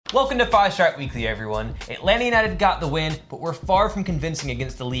Welcome to 5 Stripe Weekly, everyone. Atlanta United got the win, but we're far from convincing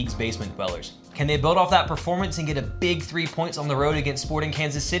against the league's basement dwellers. Can they build off that performance and get a big 3 points on the road against Sporting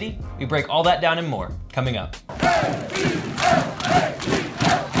Kansas City? We break all that down and more, coming up.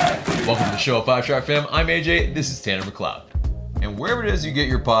 Welcome to the show, 5 Stripe fam. I'm AJ, this is Tanner McLeod. And wherever it is you get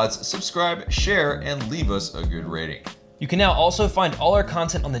your pods, subscribe, share, and leave us a good rating. You can now also find all our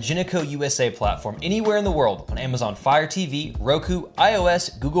content on the Geneco USA platform anywhere in the world on Amazon Fire TV, Roku,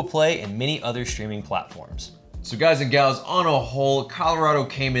 iOS, Google Play, and many other streaming platforms. So guys and gals, on a whole, Colorado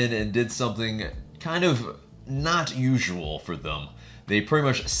came in and did something kind of not usual for them. They pretty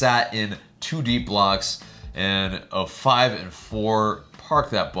much sat in 2 deep blocks and a 5 and 4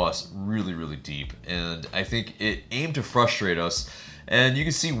 parked that bus really deep. And I think it aimed to frustrate us. And you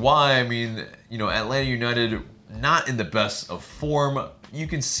can see why. I mean, Atlanta United, not in the best of form. You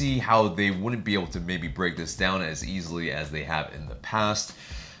can see how they wouldn't be able to maybe break this down as easily as they have in the past.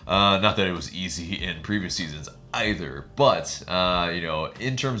 Not that it was easy in previous seasons either, but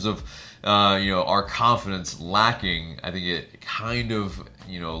in terms of our confidence lacking, I think it kind of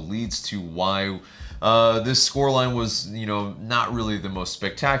leads to why this scoreline was not really the most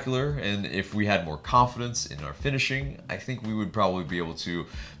spectacular. And if we had more confidence in our finishing, I think we would probably be able to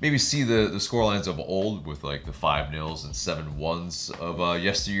maybe see the scorelines of old with like the 5-0s and 7-1s of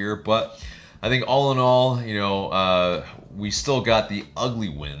yesteryear. But I think all in all, we still got the ugly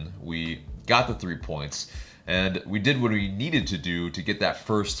win. We got the 3 points, and we did what we needed to do to get that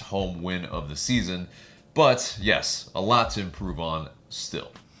first home win of the season. But yes, a lot to improve on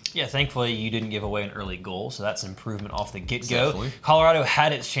still. Yeah, thankfully you didn't give away an early goal, so that's improvement off the get-go. Definitely. Colorado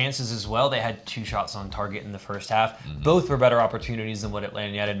had its chances as well. They had 2 shots on target in the first half. Both were better opportunities than what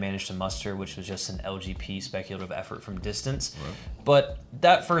Atlanta United managed to muster, which was just an LGP speculative effort from distance. Right. But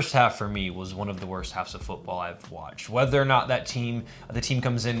that first half for me was one of the worst halves of football I've watched. Whether or not the team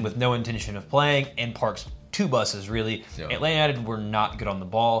comes in with no intention of playing and parks 2 buses, really. Yeah. Atlanta United were not good on the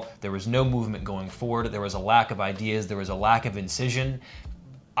ball. There was no movement going forward. There was a lack of ideas. There was a lack of incision.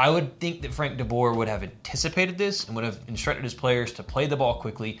 I would think that Frank DeBoer would have anticipated this and would have instructed his players to play the ball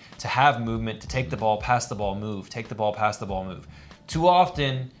quickly, to have movement, to take the ball, pass the ball, move, take the ball, pass the ball, move. Too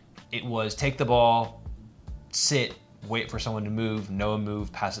often, it was take the ball, sit, wait for someone to move, no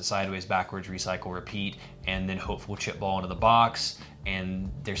move, pass it sideways, backwards, recycle, repeat, and then hopeful chip ball into the box, and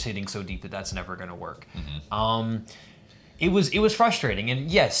they're sitting so deep that that's never going to work. It was frustrating, and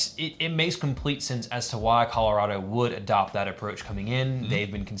yes, it makes complete sense as to why Colorado would adopt that approach coming in.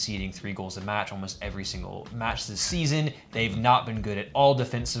 They've been conceding 3 goals a match almost every single match this season. They've not been good at all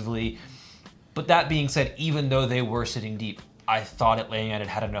defensively. But that being said, even though they were sitting deep, I thought Atlanta United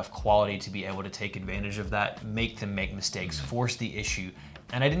had enough quality to be able to take advantage of that, make them make mistakes, force the issue.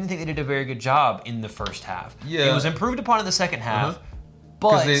 And I didn't think they did a very good job in the first half. Yeah. It was improved upon in the second half,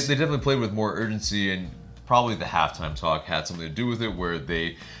 but Because they definitely played with more urgency, and probably the halftime talk had something to do with it, where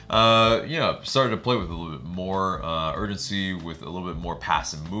they, started to play with a little bit more urgency, with a little bit more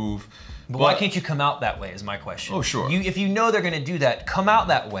pass and move. But why can't you come out that way is my question. Oh, sure. If you know they're going to do that, come out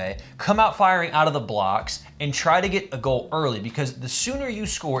that way. Come out firing out of the blocks and try to get a goal early, because the sooner you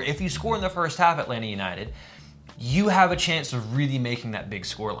score, if you score in the first half, Atlanta United, you have a chance of really making that big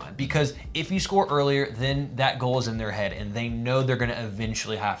scoreline. Because if you score earlier, then that goal is in their head, and they know they're going to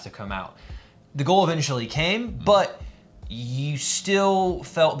eventually have to come out. The goal eventually came, but you still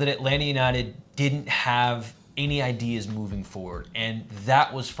felt that Atlanta United didn't have any ideas moving forward. And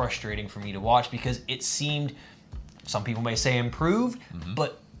that was frustrating for me to watch, because it seemed, some people may say improved,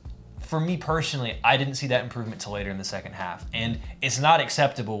 but for me personally, I didn't see that improvement till later in the second half. And it's not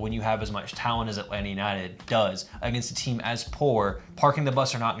acceptable when you have as much talent as Atlanta United does against a team as poor, parking the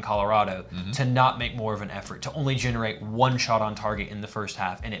bus or not in Colorado, to not make more of an effort, to only generate 1 shot on target in the first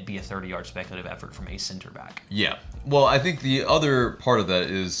half and it be a 30-yard speculative effort from a center back. Yeah. Well, I think the other part of that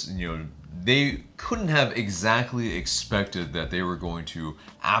is, they couldn't have exactly expected that they were going to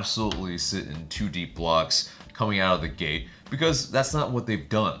absolutely sit in 2 deep blocks coming out of the gate, because that's not what they've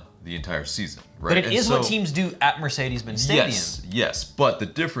done the entire season, right? But it is what teams do at Mercedes-Benz Stadium. Yes. But the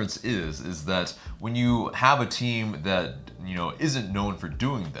difference is that when you have a team that, isn't known for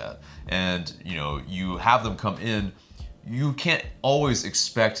doing that, and, you have them come in, you can't always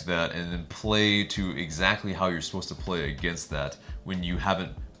expect that and then play to exactly how you're supposed to play against that when you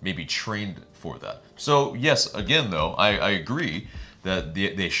haven't maybe trained for that. So yes, again though, I agree that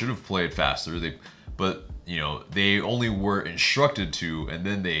they should have played faster, but they only were instructed to, and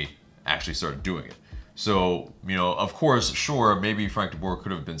then they actually started doing it. So, of course, sure, maybe Frank DeBoer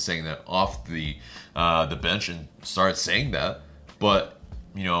could have been saying that off the bench and started saying that, but,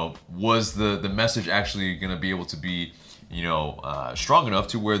 was the message actually going to be able to be strong enough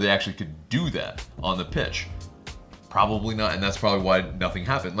to where they actually could do that on the pitch? Probably not, and that's probably why nothing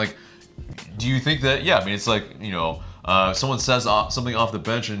happened. Like, do you think that? Yeah, I mean, it's like someone says something off the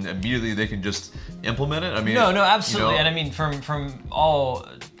bench and immediately they can just implement it. I mean, no, absolutely. And I mean, from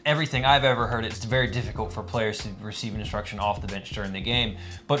everything I've ever heard, it's very difficult for players to receive an instruction off the bench during the game.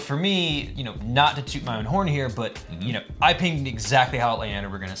 But for me, not to toot my own horn here, but I pinged exactly how Atlanta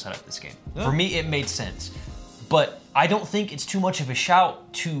were going to set up this game. Yeah. For me, it made sense. But I don't think it's too much of a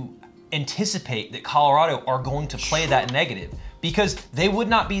shout to anticipate that Colorado are going to play that negative, because they would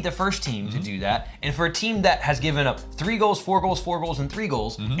not be the first team to do that. And for a team that has given up 3 goals, 4 goals, 4 goals, and 3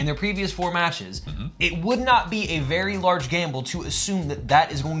 goals in their previous 4 matches, it would not be a very large gamble to assume that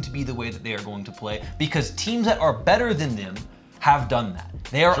that is going to be the way that they are going to play, because teams that are better than them have done that.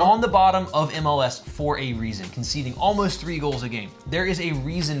 They are on the bottom of MLS for a reason, conceding almost 3 goals a game. There is a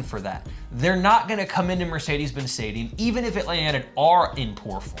reason for that. They're not going to come into Mercedes-Benz Stadium, even if Atlanta United are in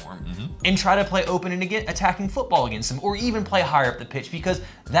poor form, and try to play open and attacking football against them, or even play higher up the pitch, because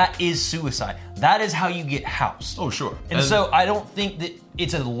that is suicide. That is how you get housed. Oh, sure. And so I don't think that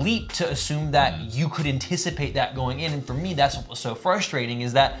it's a leap to assume that you could anticipate that going in. And for me, that's what was so frustrating,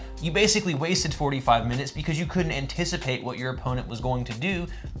 is that you basically wasted 45 minutes because you couldn't anticipate what your opponent was going to do,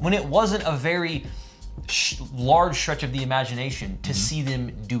 when it wasn't a very large stretch of the imagination to see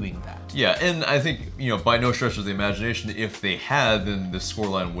them doing that. Yeah, and I think, by no stretch of the imagination, if they had, then the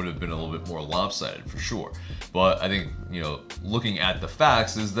scoreline would have been a little bit more lopsided for sure. But I think, looking at the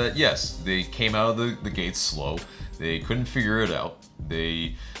facts is that, yes, they came out of the gates slow. They couldn't figure it out.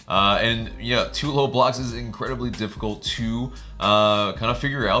 They, 2 low blocks is incredibly difficult to kind of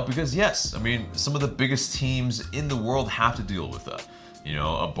figure out, because, yes, I mean, some of the biggest teams in the world have to deal with that.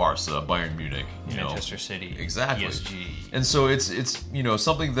 A Barca, Bayern Munich, Manchester City, exactly. PSG. And so it's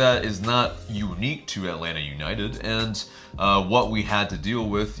something that is not unique to Atlanta United, and what we had to deal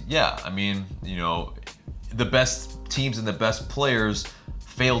with. Yeah, I mean, the best teams and the best players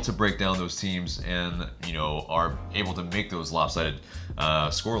fail to break down those teams and are able to make those lopsided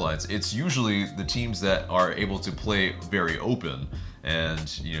scorelines. It's usually the teams that are able to play very open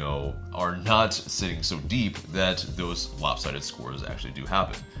and are not sitting so deep that those lopsided scores actually do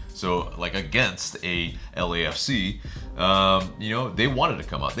happen. So, like against a LAFC, they wanted to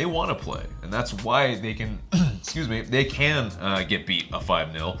come out, they want to play, and that's why they can, they can get beat a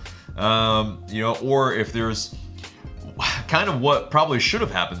 5-0. Or if there's kind of what probably should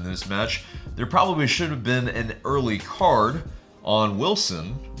have happened in this match, there probably should have been an early card on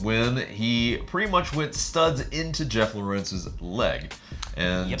Wilson when he pretty much went studs into Jeff Lorenz's leg.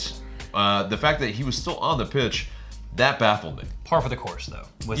 And the fact that he was still on the pitch, that baffled me. Par for the course, though.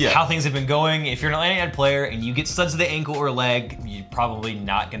 With how things have been going, if you're an Atlanta United player and you get studs to the ankle or leg, you're probably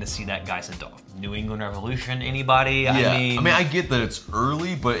not going to see that guy sent off. New England Revolution, anybody? Yeah. I mean, I get that it's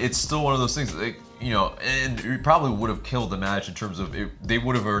early, but it's still one of those things that, and it probably would have killed the match in terms of they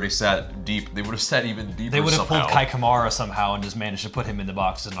would have already sat deep. They would have sat even deeper. They would have somehow pulled Kai Kamara somehow and just managed to put him in the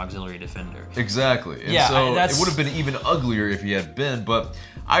box as an auxiliary defender. Exactly. And so it would have been even uglier if he had been. But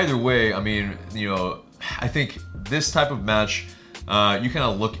either way, I mean, I think this type of match, you kind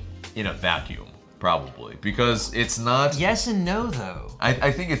of look in a vacuum, probably, because it's not. Yes and no, though.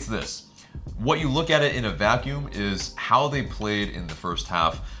 I think it's this. What you look at it in a vacuum is how they played in the first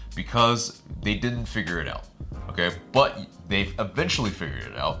half, because they didn't figure it out, okay? But they've eventually figured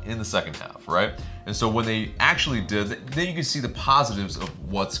it out in the second half, right? And so when they actually did, then you can see the positives of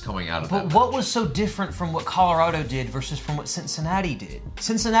what's coming out of that. But what was so different from what Colorado did versus from what Cincinnati did?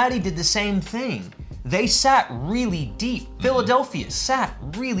 Cincinnati did the same thing. They sat really deep. Philadelphia sat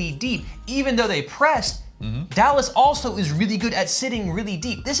really deep. Even though they pressed, Dallas also is really good at sitting really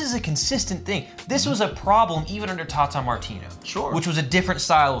deep. This is a consistent thing. This was a problem even under Tata Martino, which was a different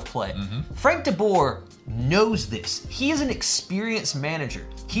style of play. Frank de Boer knows this. He is an experienced manager.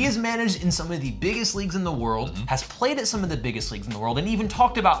 He has managed in some of the biggest leagues in the world, has played at some of the biggest leagues in the world, and even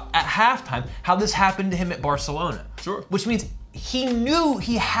talked about at halftime how this happened to him at Barcelona. Which means he knew,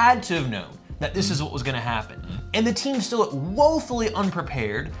 he had to have known that this is what was going to happen. And the team still woefully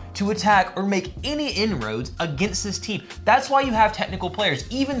unprepared to attack or make any inroads against this team. That's why you have technical players,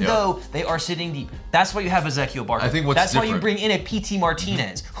 even though they are sitting deep. That's why you have Ezequiel Barco. I think That's why you bring in a PT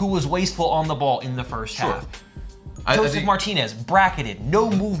Martinez, who was wasteful on the ball in the first half. Joseph Martinez, bracketed,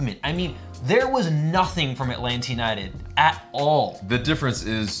 no movement. I mean, there was nothing from Atlanta United at all. The difference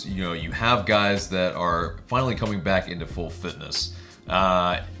is, you have guys that are finally coming back into full fitness.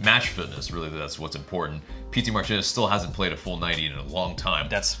 match fitness, really, that's what's important. P.T. Martinez still hasn't played a full 90 in a long time.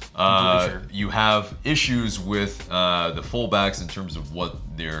 That's completely true. You have issues with the fullbacks in terms of what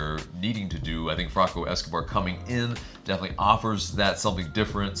they're needing to do. I think Franco Escobar coming in definitely offers that something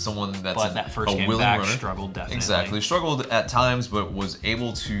different. Someone that's that first a game willing back runner. struggled definitely. Exactly, struggled at times, but was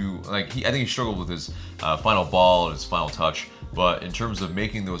able to I think he struggled with his final ball and his final touch. But in terms of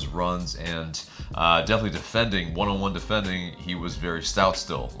making those runs and definitely defending, one-on-one defending, he was very stout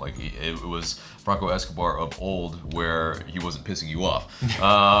still. Like it was Franco Escobar of old, where he wasn't pissing you off.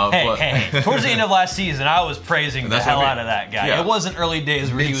 Hey, towards the end of last season, I was praising the hell out of that guy. Yeah. It wasn't early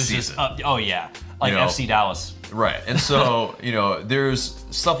days where he was just up. Oh yeah, like FC Dallas. Right, and so there's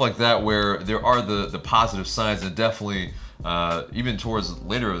stuff like that where there are the positive signs, and definitely even towards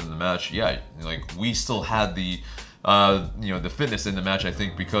later in the match, like we still had the fitness in the match, I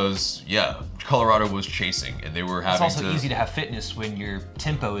think, because Colorado was chasing and they were having. It's also easy to have fitness when your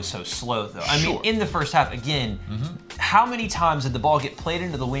tempo is so slow, though. I mean, in the first half, again, how many times did the ball get played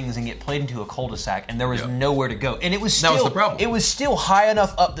into the wings and get played into a cul-de-sac, and there was nowhere to go? And it was still that was the problem. It was still high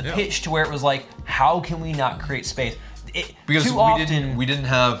enough up the pitch to where it was like, how can we not create space? Because too often, we didn't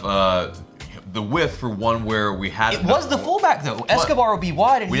have the width for one where we had. It was the fullback though. Escobar would be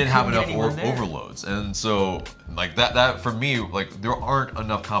wide, and we didn't have enough overload. overloads, and so like that for me, like there aren't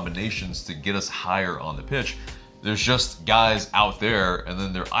enough combinations to get us higher on the pitch. There's just guys out there, and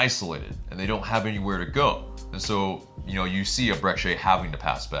then they're isolated, and they don't have anywhere to go. And so you see a Breck Shea having to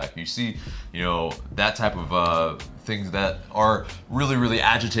pass back. You see that type of things that are really, really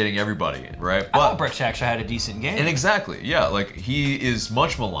agitating everybody, right? I thought Breck Shea actually had a decent game. And exactly, like he is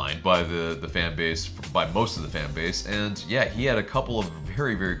much maligned by the fan base, by most of the fan base, and he had a couple of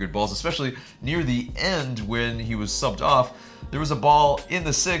very, very good balls, especially near the end when he was subbed off. There was a ball in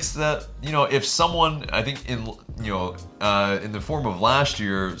the sixth that if someone, I think in the form of last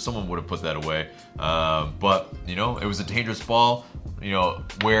year, someone would have put that away. But it was a dangerous ball.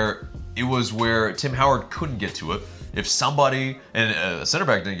 Where Tim Howard couldn't get to it. If somebody and a center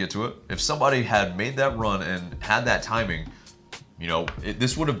back didn't get to it, if somebody had made that run and had that timing,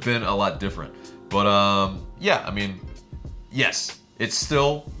 this would have been a lot different. But I mean, yes, it's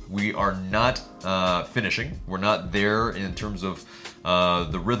still. We are not finishing. We're not there in terms of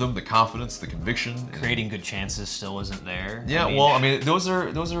the rhythm, the confidence, the conviction. Creating good chances still isn't there. Yeah, I mean, those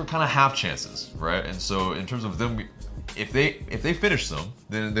are kind of half chances, right? And so in terms of them, if they finish them,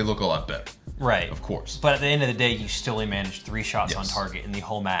 then they look a lot better. Right. Of course. But at the end of the day, you still only managed 3 shots on target in the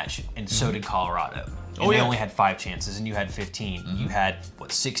whole match, and so did Colorado. And they only had 5 chances, and you had 15. You had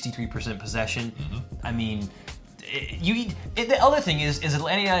 63% possession. I mean. The other thing is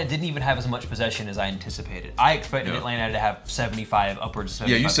Atlanta United didn't even have as much possession as I anticipated. I expected Atlanta United to have 75, upwards of 75%.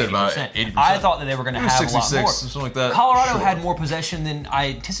 Yeah, you said about 80%. I thought that they were going to have 66, a lot more. Something like that. Colorado had more possession than I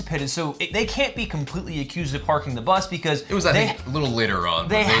anticipated, so they can't be completely accused of parking the bus because it was, I think, a little later on.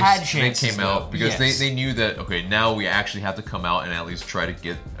 They had chances. They came out because they knew that, okay, now we actually have to come out and at least try to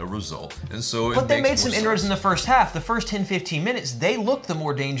get a result. And so But they made some inroads in the first half. The first 10-15 minutes, they looked the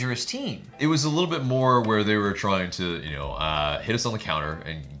more dangerous team. It was a little bit more where they were trying to, hit us on the counter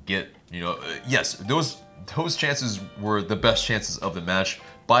and get, yes, those chances were the best chances of the match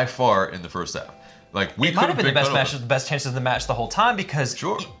by far in the first half. Like we might have been the best chances of the match the whole time because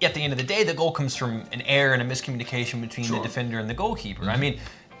at the end of the day, the goal comes from an error and a miscommunication between the defender and the goalkeeper. I mean,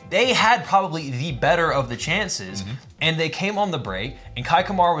 they had probably the better of the chances, and they came on the break, and Kai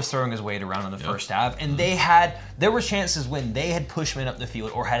Kamara was throwing his weight around in the first half, and there were chances when they had pushed men up the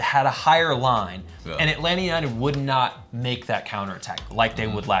field or had a higher line, and Atlanta United would not make that counterattack like they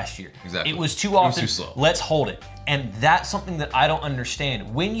would last year. Exactly. It was too often, slow. Let's hold it. And that's something that I don't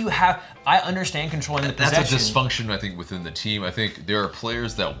understand. I understand controlling the possession. That's a dysfunction, I think, within the team. I think there are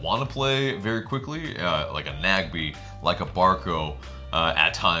players that want to play very quickly, like a Nagbe, like a Barco,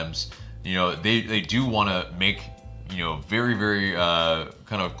 at times. They do want to make, very, very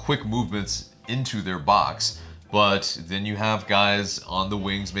kind of quick movements into their box. But then you have guys on the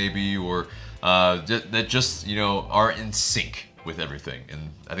wings maybe, or that just, are in sync with everything. And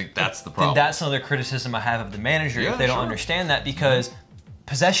I think that's the problem. And that's another criticism I have of the manager if they don't understand that, because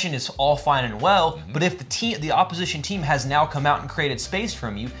possession is all fine and well, but if the opposition team has now come out and created space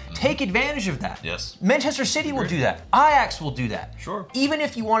from you, take advantage of that. Yes. Manchester City will do that. Ajax will do that. Sure. Even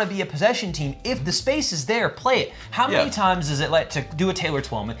if you want to be a possession team, if the space is there, play it. How many times does it to do a Taylor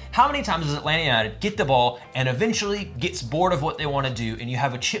Twellman? How many times does Atlanta United get the ball and eventually gets bored of what they want to do, and you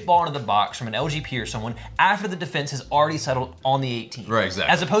have a chip ball into the box from an LGP or someone after the defense has already settled on the 18? Right,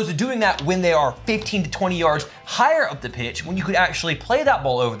 exactly. As opposed to doing that when they are 15 to 20 yards higher up the pitch, when you could actually play that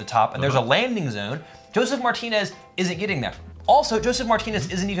ball over the top and there's a landing zone. Joseph Martinez isn't getting that. Also, Josef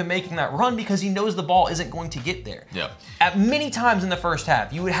Martinez isn't even making that run because he knows the ball isn't going to get there. Yeah. At many times in the first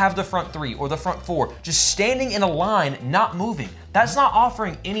half, you would have the front three or the front four just standing in a line, not moving. That's not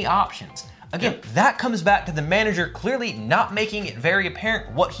offering any options. Again, that comes back to the manager clearly not making it very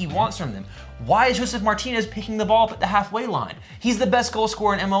apparent what he wants from them. Why is Josef Martinez picking the ball up at the halfway line? He's the best goal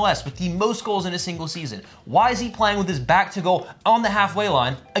scorer in MLS with the most goals in a single season. Why is he playing with his back to goal on the halfway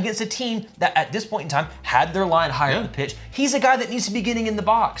line against a team that at this point in time had their line higher up the pitch? He's a guy that needs to be getting in the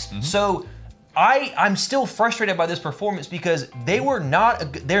box. So I'm still frustrated by this performance because they're not a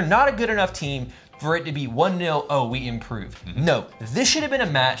good enough team for it to be 1-0, oh, we improved. No, this should have been a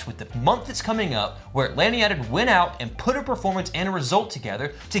match with the month that's coming up where Atlanta United went out and put a performance and a result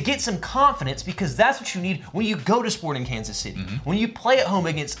together to get some confidence, because that's what you need when you go to Sporting Kansas City, when you play at home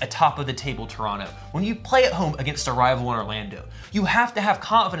against a top-of-the-table Toronto, when you play at home against a rival in Orlando. You have to have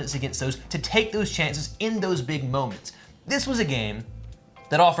confidence against those to take those chances in those big moments. This was a game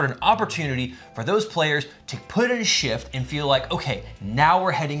that offered an opportunity for those players to put in a shift and feel like, okay, now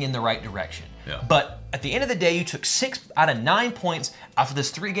we're heading in the right direction. Yeah. But at the end of the day, you took 6 out of 9 points after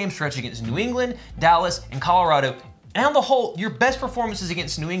this 3-game stretch against New England, Dallas, and Colorado. And on the whole, your best performances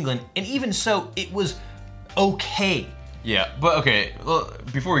against New England, and even so, it was okay. Yeah, but okay, well,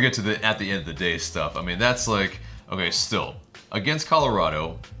 before we get to the at the end of the day stuff, I mean, that's like, okay, still, against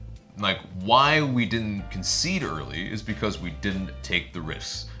Colorado, like, why we didn't concede early is because we didn't take the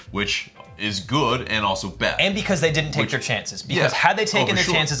risks, which is good and also bad. And because they didn't take their chances. Because had they taken their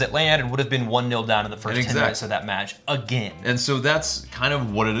chances, Atlanta United would have been 1-0 down in the first 10 minutes of that match again. And so that's kind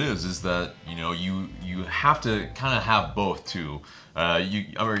of what it is that, you know, you have to kind of have both too.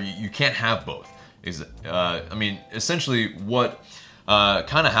 You can't have both. I mean, essentially what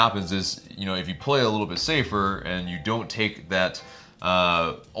kind of happens is, you know, if you play a little bit safer and you don't take that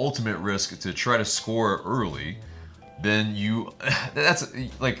ultimate risk to try to score early, then you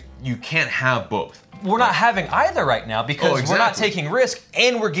can't have both. We're not having either right now because we're not taking risk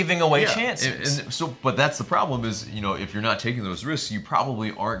and we're giving away chances. And so, but that's the problem is, you know, if you're not taking those risks, you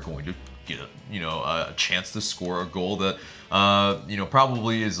probably aren't going to get a chance to score a goal that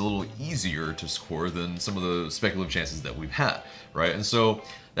probably is a little easier to score than some of the speculative chances that we've had, right? And so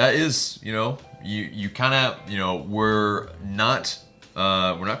that is, you kind of, we're not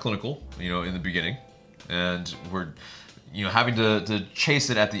clinical, in the beginning, and we're, having to chase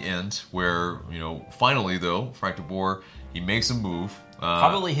it at the end where, finally though, Frank de Boer, he makes a move.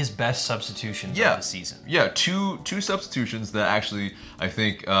 Probably his best substitutions of the season. Yeah, two substitutions that actually, I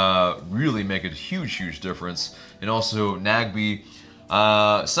think, really make a huge difference. And also Nagbe,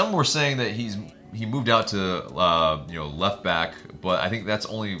 some were saying that he moved out to left back, but I think that's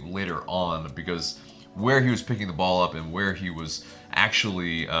only later on because where he was picking the ball up and where he was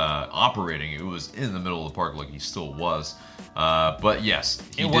actually operating, it was in the middle of the park like he still was. But yes,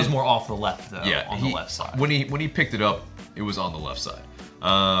 it was more off the left though. Yeah, on the left side. When he picked it up, it was on the left side.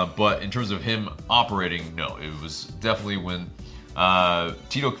 But in terms of him operating, no, it was definitely when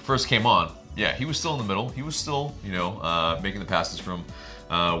Tito first came on. Yeah, he was still in the middle. He was still, making the passes from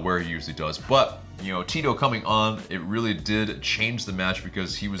where he usually does. But Tito coming on, it really did change the match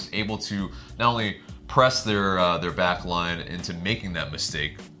because he was able to not only press their back line into making that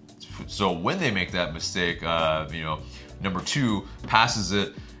mistake. So when they make that mistake, number two passes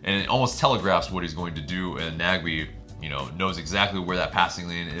it and it almost telegraphs what he's going to do, and Nagbe, knows exactly where that passing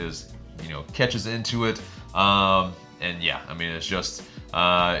lane is, catches into it, and yeah, I mean, it's just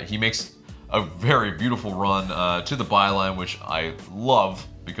he makes a very beautiful run to the byline, which I love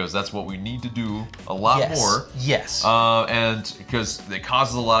because that's what we need to do a lot more. Yes. And because it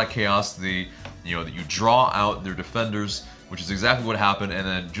causes a lot of chaos, that you draw out their defenders, which is exactly what happened, and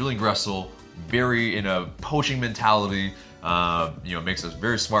then Julian Gressel, very in a poaching mentality, makes a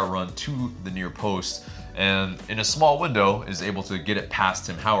very smart run to the near post, and in a small window is able to get it past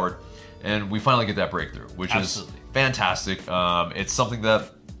Tim Howard, and we finally get that breakthrough, which is fantastic. It's something that,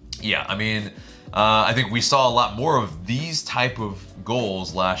 I think we saw a lot more of these type of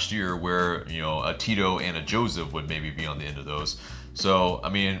goals last year where, a Tito and a Joseph would maybe be on the end of those. So, I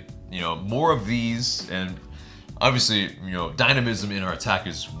mean, more of these, and obviously, dynamism in our attack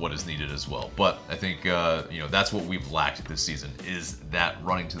is what is needed as well. But I think, that's what we've lacked this season, is that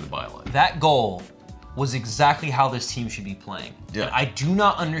running to the byline. That goal was exactly how this team should be playing. Yeah. And I do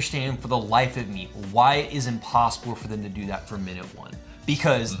not understand for the life of me why it is impossible for them to do that for minute one.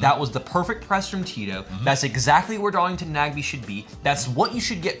 because that was the perfect press from Tito. That's exactly where Darlington Nagbe should be. That's what you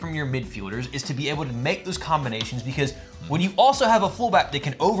should get from your midfielders, is to be able to make those combinations, because when you also have a fullback that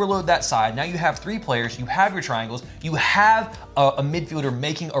can overload that side, now you have 3 players, you have your triangles, you have a midfielder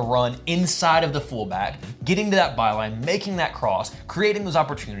making a run inside of the fullback, getting to that byline, making that cross, creating those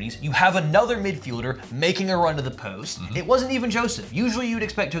opportunities. You have another midfielder making a run to the post. It wasn't even Joseph. Usually you'd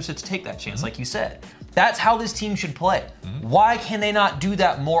expect Joseph to take that chance, like you said. That's how this team should play. Why can they not do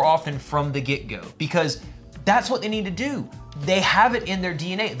that more often from the get-go? Because that's what they need to do. They have it in their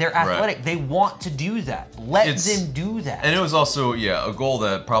DNA. They're athletic. Right. They want to do that. Let them do that. And it was also, a goal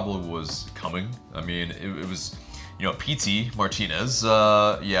that probably was coming. I mean, it was, PT Martinez,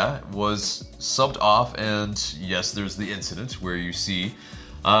 was subbed off. And yes, there's the incident where you see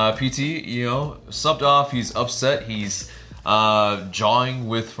PT, subbed off. He's upset. He's jawing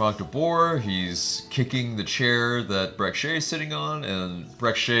with Frank de Boer. He's kicking the chair that Brek Shea is sitting on. And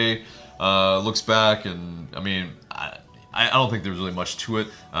Brek Shea looks back, and I mean, I don't think there's really much to it.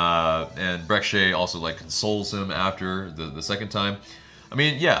 And Brek Shea also consoles him after the second time. I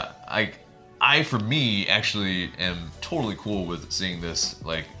mean, I for me actually am totally cool with seeing this.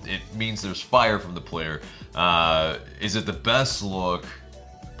 It means there's fire from the player. Is it the best look?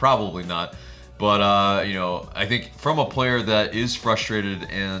 Probably not. But I think from a player that is frustrated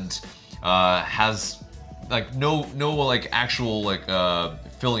and has no actual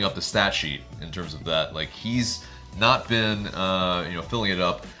filling up the stat sheet in terms of that. He's not been filling it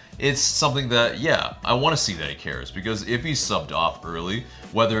up. It's something that I want to see that he cares, because if he's subbed off early,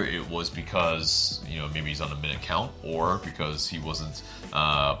 whether it was because maybe he's on a minute count or because he wasn't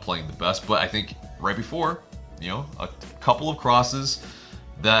playing the best, but I think right before a couple of crosses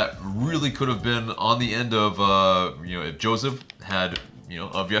that really could have been on the end of if Joseph had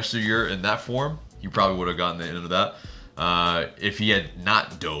of yesteryear in that form, he probably would have gotten the end of that. If he had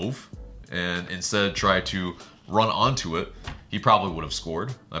not dove and instead tried to run onto it, he probably would have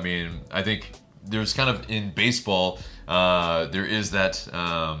scored. I mean, I think there's kind of in baseball, there is that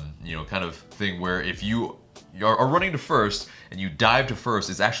kind of thing where if you are running to first and you dive to first,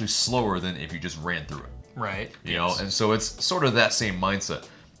 it's actually slower than if you just ran through it. Right. And so it's sort of that same mindset.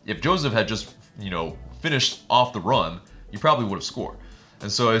 If Joseph had just, finished off the run, he probably would have scored.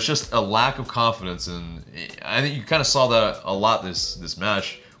 And so it's just a lack of confidence, and I think you kind of saw that a lot this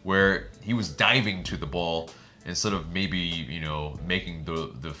match, where he was diving to the ball instead of maybe making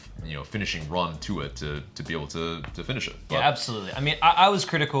the finishing run to it to be able to finish it. But, yeah, absolutely. I mean, I was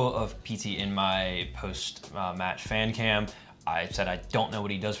critical of PT in my post match fan cam. I said I don't know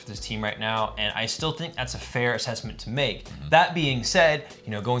what he does for this team right now, and I still think that's a fair assessment to make. That being said,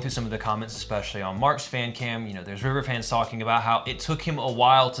 going through some of the comments, especially on Mark's fan cam, there's River fans talking about how it took him a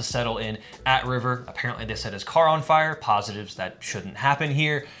while to settle in at River. Apparently they set his car on fire. Positives, that shouldn't happen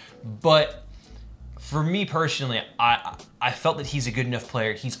here. But for me personally, I felt that he's a good enough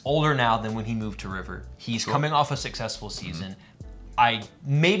player. He's older now than when he moved to River. He's coming off a successful season.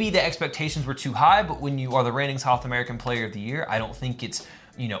 Maybe the expectations were too high, but when you are the reigning South American Player of the Year, I don't think it's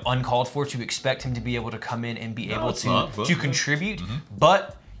uncalled for to expect him to be able to come in and be able to contribute.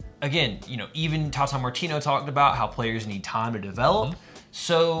 But again, even Tata Martino talked about how players need time to develop.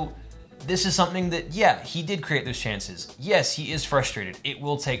 So this is something that he did create those chances. Yes, he is frustrated. It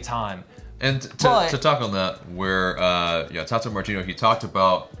will take time. And to talk on that, where Tata Martino, he talked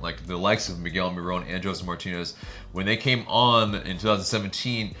about the likes of Miguel Miron and Joseph Martinez, when they came on in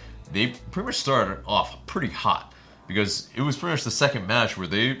 2017, they pretty much started off pretty hot, because it was pretty much the second match where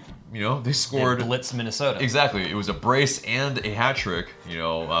they scored. They blitzed Minnesota. Exactly, it was a brace and a hat trick,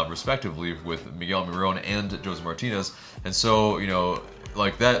 respectively, with Miguel Miron and Joseph Martinez, and so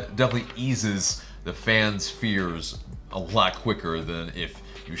that definitely eases the fans' fears a lot quicker than if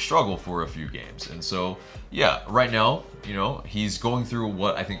you struggle for a few games. And so, right now, he's going through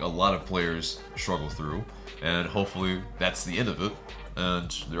what I think a lot of players struggle through, and hopefully that's the end of it. And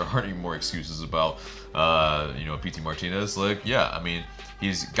there aren't any more excuses about, PT Martinez. I mean,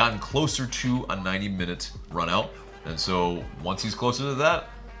 he's gotten closer to a 90-minute run out. And so once he's closer to that,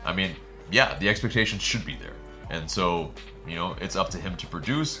 I mean, the expectations should be there. And so, it's up to him to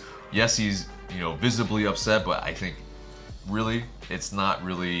produce. Yes, he's, visibly upset, but I think really, it's not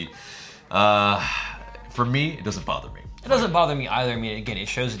really, for me, it doesn't bother me. It doesn't bother me either. I mean, again, it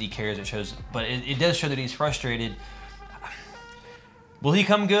shows that he cares. But it does show that he's frustrated. Will he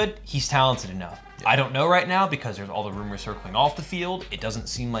come good? He's talented enough. Yeah. I don't know right now, because there's all the rumors circling off the field. It doesn't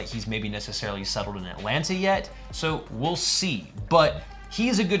seem like he's maybe necessarily settled in Atlanta yet. So we'll see. But he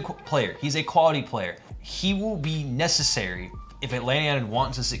is a good player. He's a quality player. He will be necessary if Atlanta United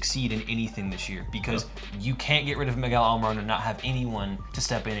wants to succeed in anything this year, because you can't get rid of Miguel Almiron and not have anyone to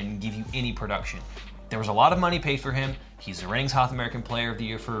step in and give you any production. There was a lot of money paid for him. He's the reigning South American Player of the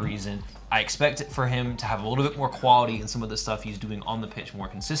Year for a reason. I expect it for him to have a little bit more quality in some of the stuff he's doing on the pitch more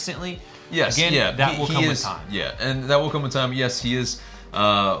consistently. Yes, Again, that will come with time. Yeah, and that will come with time. Yes, he is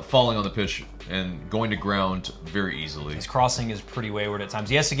falling on the pitch and going to ground very easily. His crossing is pretty wayward at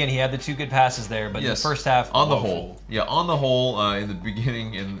times. Yes, again, he had the 2 good passes there, but in the first half, on the whole, in the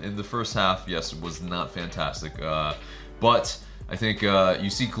beginning, in the first half, yes, it was not fantastic. But I think you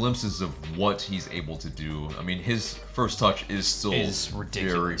see glimpses of what he's able to do. I mean, his first touch is still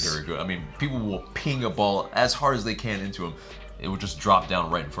very, very good. I mean, people will ping a ball as hard as they can into him. It would just drop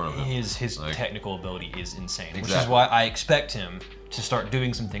down right in front of him. His technical ability is insane, which is why I expect him to start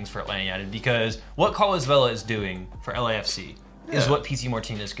doing some things for Atlanta United, because what Carlos Vela is doing for LAFC is what Pity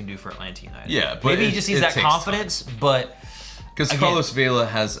Martinez can do for Atlanta United. Yeah, but maybe he just needs that confidence, but because Carlos Vela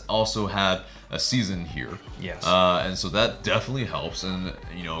has also had a season here. Yes. And so that definitely helps. And,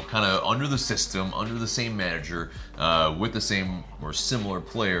 kind of under the system, under the same manager, with the same or similar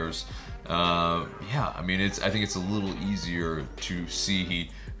players, I think it's a little easier to see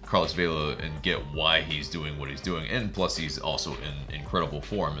Carlos Vela and get why he's doing what he's doing. And plus, he's also in incredible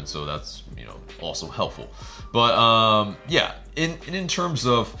form. And so that's, also helpful. But, in terms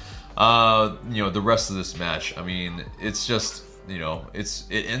of, the rest of this match, I mean, it's just,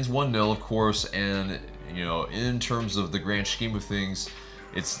 it ends 1-0, of course, and in terms of the grand scheme of things,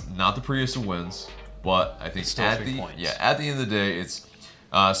 it's not the prettiest of wins, but I think at the end of the day, it's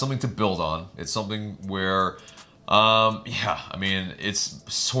something to build on. It's something where, it's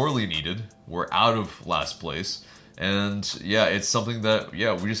sorely needed. We're out of last place, and it's something that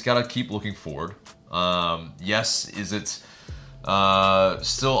we just gotta keep looking forward. Yes, is it?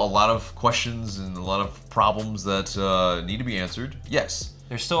 Still a lot of questions and a lot of problems that need to be answered. Yes.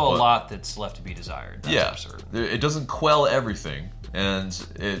 There's still a lot that's left to be desired. That's for certain. It doesn't quell everything, and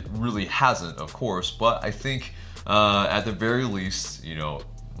it really hasn't, of course, but I think at the very least,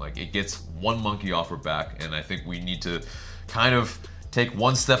 it gets one monkey off our back, and I think we need to kind of take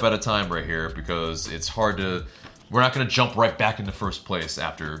one step at a time right here, because it's hard to... We're not going to jump right back into first place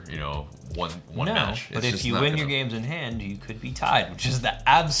after, one match. But if you win your games in hand, you could be tied, which is the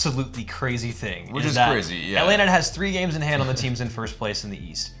absolutely crazy thing. Which is crazy, yeah. Atlanta has 3 games in hand on the teams in first place in the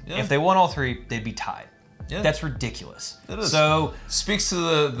East. Yeah. If they won all 3, they'd be tied. Yeah. That's ridiculous. It is. So speaks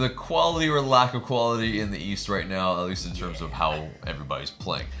to the quality or lack of quality in the East right now, at least in terms of how everybody's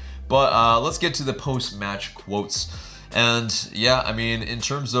playing. But let's get to the post-match quotes. And in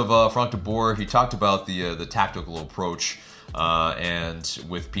terms of Frank de Boer, he talked about the tactical approach, and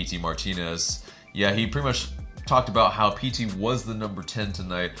with Pity Martinez, he pretty much talked about how PT was the number 10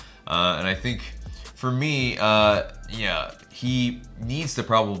 tonight, and I think for me, he needs to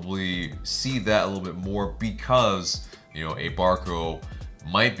probably see that a little bit more, because a Barco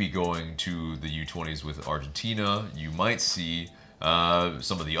might be going to the U20s with Argentina. You might see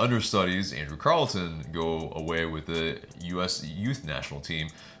some of the understudies, Andrew Carleton, go away with the U.S. youth national team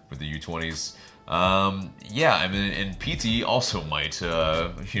for the U20s. And PT also might,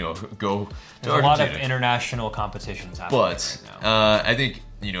 go to Argentina. A lot of international competitions happening right now. I think,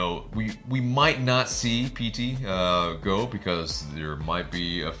 we might not see PT go, because there might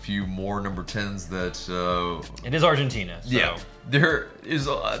be a few more number 10s that... it is Argentina. So. Yeah. There's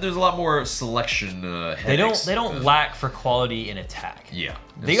a lot more selection headaches. They don't lack for quality in attack. Yeah.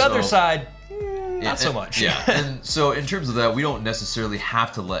 The other side, not so much. Yeah. And so in terms of that, we don't necessarily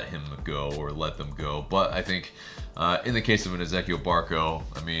have to let him go or let them go. But I think in the case of an Ezequiel Barco,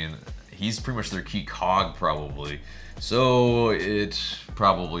 he's pretty much their key cog probably. So it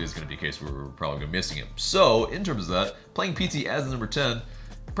probably is going to be a case where we're probably going to be missing him. So in terms of that, playing PT as the number 10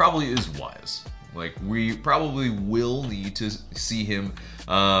 probably is wise. We probably will need to see him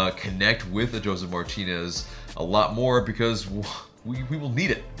connect with a Joseph Martinez a lot more, because we will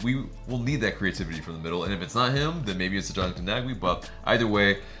need it. We will need that creativity from the middle. And if it's not him, then maybe it's a Jonathan Nagbe. But either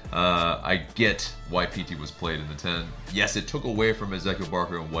way, I get why PT was played in the 10. Yes, it took away from Ezequiel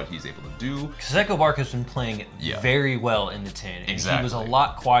Barco and what he's able to do. Ezequiel Barco's been playing very well in the 10. And he was a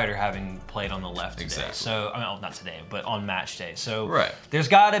lot quieter having played on the left today. Exactly. So, not today, but on match day. So there's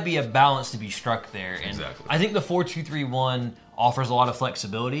got to be a balance to be struck there. And I think the 4-2-3-1 offers a lot of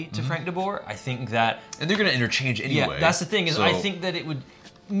flexibility to Frank de Boer. I think that... And they're going to interchange anyway. Yeah, that's the thing, is I think that it would...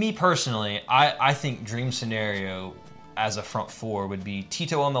 Me personally, I think dream scenario as a front four would be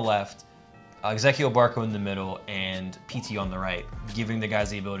Tito on the left, Ezequiel Barco in the middle, and PT on the right, giving the guys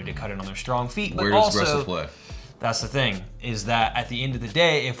the ability to cut in on their strong feet. But also, play? That's the thing, is that at the end of the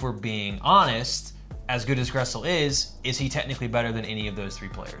day, if we're being honest, as good as Gressel is he technically better than any of those 3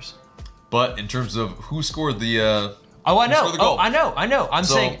 players? But in terms of who scored the I know. scored the goal? I know. I'm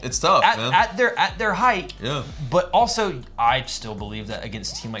So, saying it's tough, man. at their height. Yeah. But also, I still believe that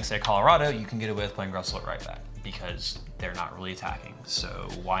against a team like, say, Colorado, you can get away with playing Gressel at right back because they're not really attacking. So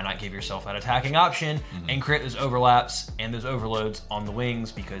why not give yourself that attacking option and create those overlaps and those overloads on the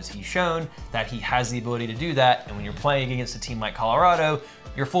wings, because he's shown that he has the ability to do that. And when you're playing against a team like Colorado,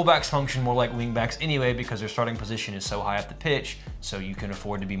 your fullbacks function more like wingbacks anyway because their starting position is so high up the pitch, so you can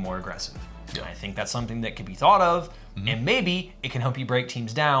afford to be more aggressive. Yeah. And I think that's something that could be thought of, and maybe it can help you break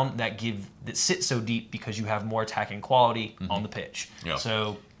teams down that sit so deep because you have more attacking quality on the pitch. Yeah.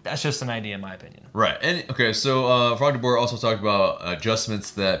 So that's just an idea in my opinion. Right. And okay, so Frank de Boer also talked about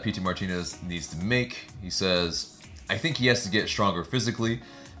adjustments that PT Martinez needs to make. He says, I think he has to get stronger physically.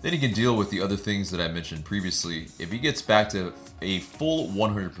 Then he can deal with the other things that I mentioned previously. If he gets back to a full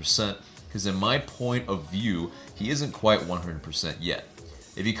 100%, because in my point of view, he isn't quite 100% yet.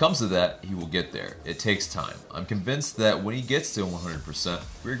 If he comes to that, he will get there. It takes time. I'm convinced that when he gets to 100%,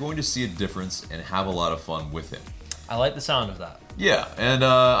 we're going to see a difference and have a lot of fun with him. I like the sound of that. Yeah, and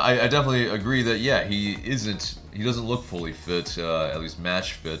I definitely agree that, yeah, he doesn't look fully fit, at least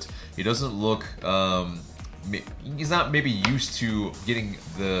match fit. He doesn't look, he's not maybe used to getting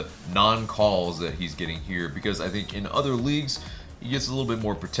the non-calls that he's getting here, because I think in other leagues, he gets a little bit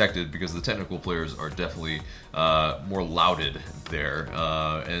more protected because the technical players are definitely more lauded there.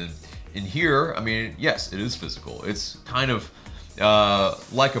 And in here, I mean, yes, it is physical. It's kind of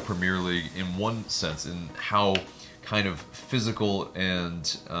like a Premier League in one sense, in how kind of physical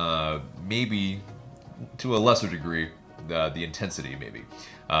and maybe to a lesser degree the intensity maybe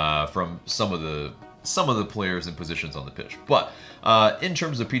from some of the players and positions on the pitch. But in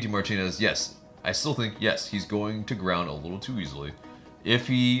terms of PT Martinez, yes, I still think, yes, he's going to ground a little too easily. If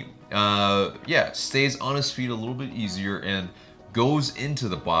he stays on his feet a little bit easier and goes into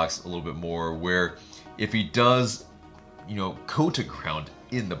the box a little bit more, where if he does go to ground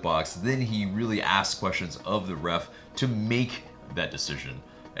in the box, then he really asks questions of the ref to make that decision.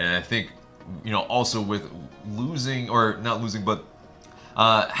 And I think, also with losing, or not losing, but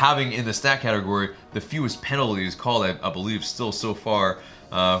having in the stat category the fewest penalties called, I believe, still so far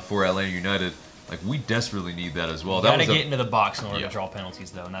for Atlanta United. Like, we desperately need that as well. You gotta get into the box in order to draw penalties,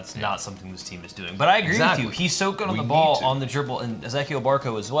 though, and that's not something this team is doing. But I agree with you. He's so good on the ball, on the dribble, and Ezequiel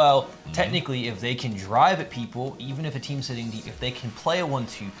Barco as well. Technically, if they can drive at people, even if a team's sitting deep, if they can play a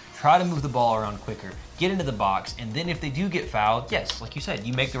 1-2, try to move the ball around quicker, get into the box, and then if they do get fouled, yes, like you said,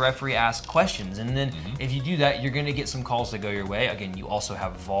 you make the referee ask questions, and then if you do that, you're going to get some calls that go your way. Again, you also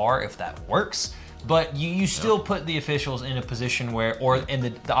have VAR if that works. But you still put the officials in a position where, or in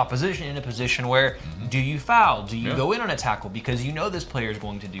the opposition in a position where, do you foul? Do you go in on a tackle? Because you know this player is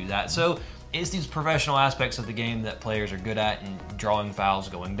going to do that. So it's these professional aspects of the game that players are good at, and drawing fouls,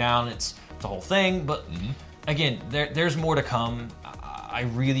 going down, it's the whole thing. But again, there's more to come. I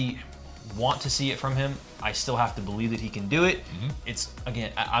really want to see it from him. I still have to believe that he can do it. It's,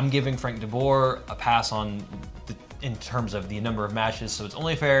 again, I'm giving Frank de Boer a pass on in terms of the number of matches, so it's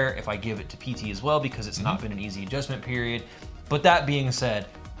only fair if I give it to PT as well, because it's not been an easy adjustment period. But that being said,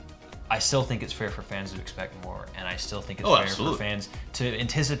 I still think it's fair for fans to expect more, and I still think it's fair for fans to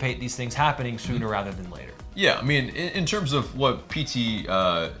anticipate these things happening sooner rather than later. Yeah, I mean, in terms of what PT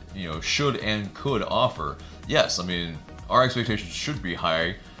should and could offer, yes, I mean, our expectations should be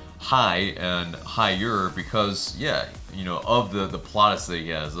high and higher, because of the plaudits that he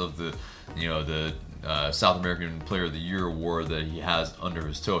has, of the South American Player of the Year award that he has under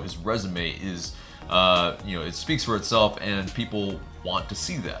his toe. His resume is it speaks for itself, and people want to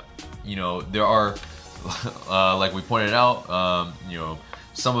see that. There are like we pointed out,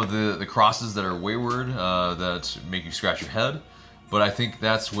 some of the crosses that are wayward, that make you scratch your head, but I think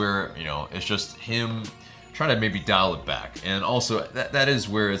that's where it's just him trying to maybe dial it back. And also that is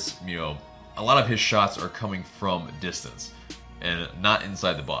where it's a lot of his shots are coming from distance and not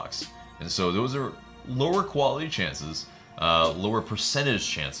inside the box, and so those are lower quality chances, lower percentage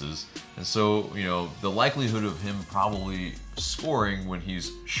chances, and so the likelihood of him probably scoring when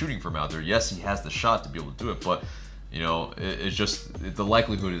he's shooting from out there, yes, he has the shot to be able to do it, but it's just the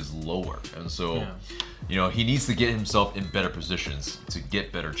likelihood is lower, and so he needs to get himself in better positions to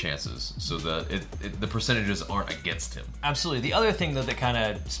get better chances, so that the percentages aren't against him. Absolutely. The other thing, though, that kind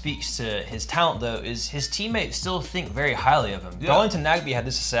of speaks to his talent, though, is his teammates still think very highly of him. Darlington Nagbe had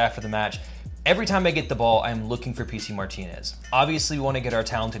this to say after the match: every time I get the ball, I'm looking for PT Martinez. Obviously, we want to get our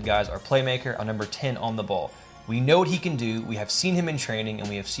talented guys, our playmaker, our number 10 on the ball. We know what he can do. We have seen him in training, and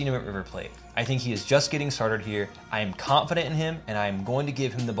we have seen him at River Plate. I think he is just getting started here. I am confident in him, and I am going to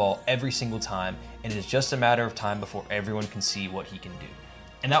give him the ball every single time, and it is just a matter of time before everyone can see what he can do.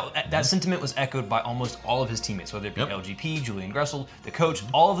 And that sentiment was echoed by almost all of his teammates, whether it be LGP, Julian Gressel, the coach.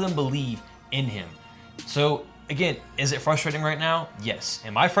 All of them believe in him. So, again, is it frustrating right now? Yes.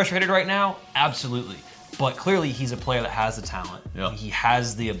 Am I frustrated right now? Absolutely. But clearly, he's a player that has the talent. Yeah. He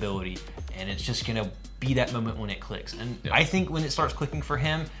has the ability, and it's just going to be that moment when it clicks. And I think when it starts clicking for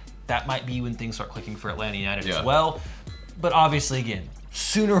him, that might be when things start clicking for Atlanta United as well. But obviously, again,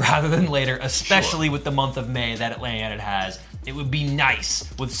 sooner rather than later, especially with the month of May that Atlanta United has, it would be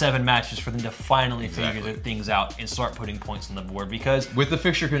nice with 7 matches for them to finally figure their things out and start putting points on the board, because with the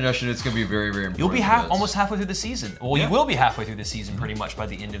fixture congestion, it's going to be very, very important. You'll be almost halfway through the season. Well, you will be halfway through the season pretty much by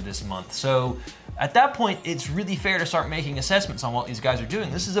the end of this month. So at that point, it's really fair to start making assessments on what these guys are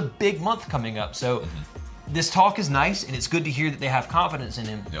doing. This is a big month coming up. So this talk is nice, and it's good to hear that they have confidence in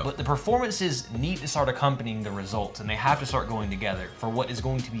him, but the performances need to start accompanying the results, and they have to start going together for what is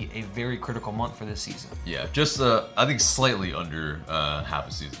going to be a very critical month for this season. Yeah, just I think slightly under half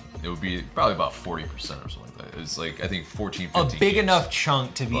a season. It would be probably about 40% or something like that. It's like, I think 14, 15 A big games. enough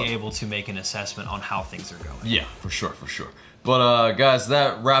chunk to be able to make an assessment on how things are going. Yeah, for sure. But guys,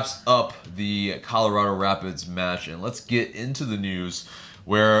 that wraps up the Colorado Rapids match, and let's get into the news.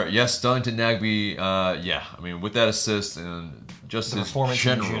 Where, yes, Darlington Nagbe, with that assist and just The his performance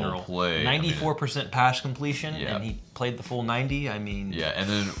general play. 94% pass completion, and he played the full 90. I mean... Yeah, and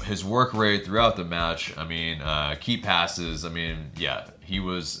then his work rate throughout the match, key passes, he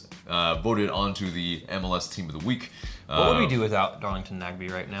was voted onto the MLS Team of the Week. What would we do without Darlington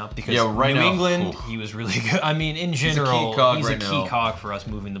Nagbe right now? Because right New now, England, he was really good. I mean, in general, he's a key cog for us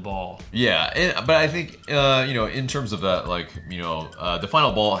moving the ball. Yeah, but I think, in terms of that, the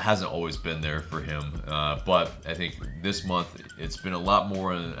final ball hasn't always been there for him. But I think this month, it's been a lot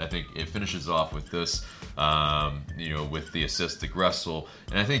more, and I think it finishes off with this, with the assist to Gressel.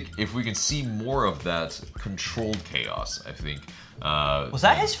 And I think if we can see more of that controlled chaos, I think... was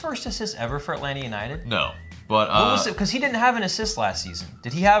that his first assist ever for Atlanta United? No. But, what was it? Because he didn't have an assist last season.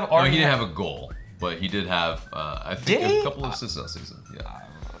 Did he have? No, he didn't have a goal, but he did have. I think a couple of assists last season.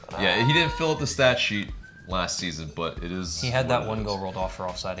 Yeah, he didn't fill up the stat sheet last season, but it is. He had that one goal rolled off for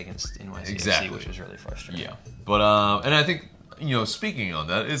offside against NYCFC, which was really frustrating. Yeah, but and I think speaking on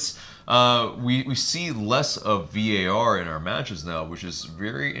that, it's we see less of VAR in our matches now, which is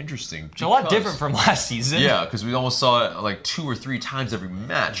very interesting. It's a lot different from last season. Yeah, because we almost saw it like 2 or 3 times every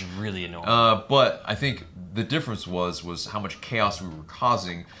match. It's really annoying. But I think the difference was how much chaos we were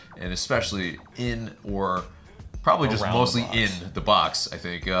causing, and especially in or probably just mostly in the box. I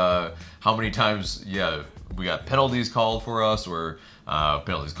think how many times, we got penalties called for us, or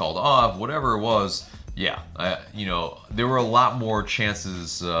penalties called off, whatever it was. Yeah, there were a lot more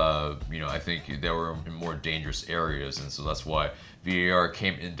chances, I think that were in more dangerous areas, and so that's why VAR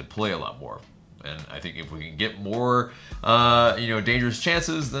came into play a lot more. And I think if we can get more, dangerous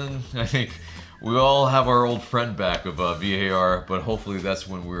chances, then I think we all have our old friend back of VAR, but hopefully that's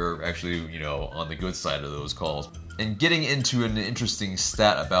when we're actually, on the good side of those calls. And getting into an interesting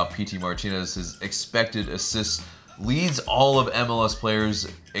stat about P.T. Martinez, his expected assists leads all of MLS players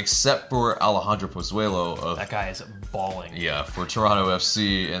except for Alejandro Pozuelo. That guy is balling. Yeah, for Toronto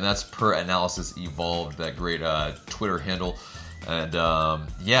FC, and that's per Analysis Evolved, that great Twitter handle. And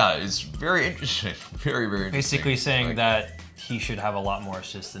it's very interesting. Very, very interesting. Basically saying that he should have a lot more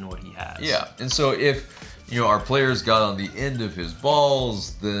assists than what he has. Yeah, and so if our players got on the end of his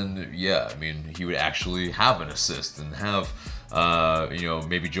balls, then he would actually have an assist and have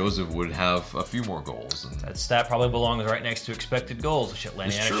maybe Joseph would have a few more goals. And that stat probably belongs right next to expected goals, which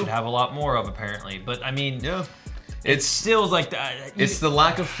Atlanta should have a lot more of apparently. But it's still like that. It's the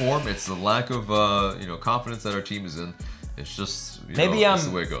lack of form. It's the lack of confidence that our team is in. It's just maybe it's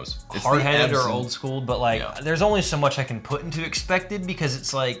the way it goes. It's hard-headed or old school, but there's only so much I can put into expected, because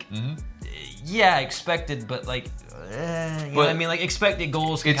it's like, expected, but expected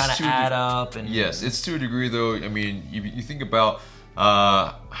goals can kind of add up. And yes, it's to a degree though. I mean, you think about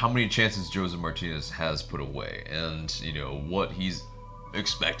how many chances Joseph Martinez has put away, and what he's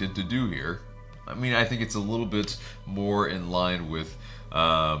expected to do here. I mean, I think it's a little bit more in line with,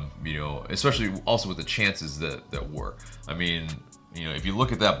 especially also with the chances that were. I mean, if you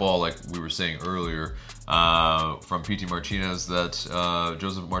look at that ball, like we were saying earlier, from P.T. Martinez, that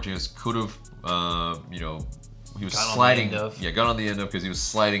Joseph Martinez could have, he was sliding. Got on the end of because he was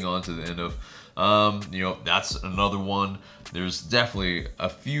sliding onto the end of That's another one. There's definitely a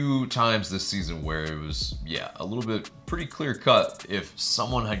few times this season where it was, a little bit pretty clear cut if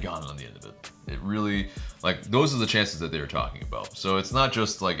someone had gotten on the end of it. It really, those are the chances that they were talking about. So it's not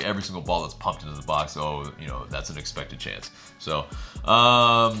just like every single ball that's pumped into the box, that's an expected chance. So,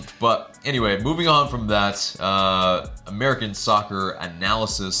 but anyway, moving on from that, American Soccer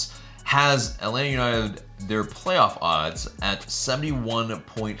Analysis has Atlanta United, their playoff odds at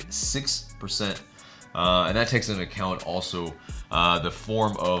 71.6%. And that takes into account also the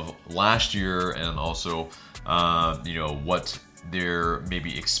form of last year and also, what they're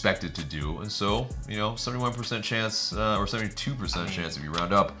maybe expected to do. And so, 71% chance or 72% chance if you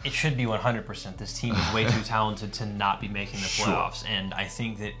round up. It should be 100%. This team is way too talented to not be making the playoffs. Sure. And I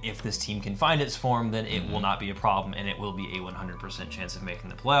think that if this team can find its form, then it will not be a problem and it will be a 100% chance of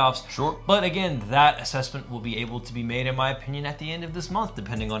making the playoffs. Sure. But again, that assessment will be able to be made, in my opinion, at the end of this month,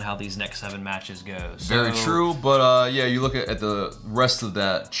 depending on how these next 7 matches go. Very true. But you look at the rest of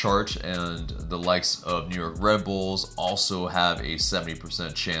that chart, and the likes of New York Red Bulls also have a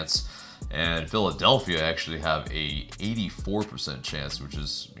 70% chance, and Philadelphia actually have a 84% chance, which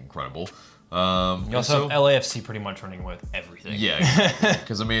is incredible. You also have LAFC pretty much running with everything. Yeah,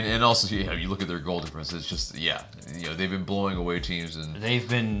 because and also you look at their goal difference. It's just they've been blowing away teams, and they've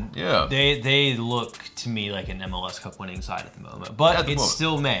been they look to me like an MLS Cup winning side at the moment. But it's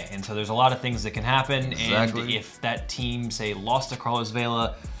still May, and so there's a lot of things that can happen. Exactly. And if that team say lost to Carlos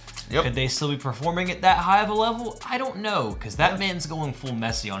Vela, could they still be performing at that high of a level? I don't know, because that man's going full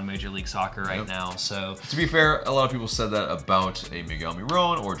Messi on Major League Soccer right now. So to be fair, a lot of people said that about a Miguel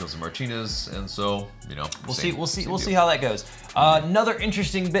Miron or Joseph Martinez, and so we'll see how that goes. Another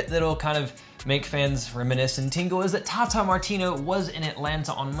interesting bit that'll kind of make fans reminisce and tingle is that Tata Martino was in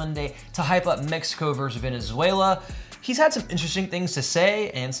Atlanta on Monday to hype up Mexico versus Venezuela. He's had some interesting things to say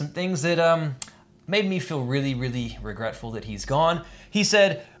and some things that made me feel really, really regretful that he's gone. He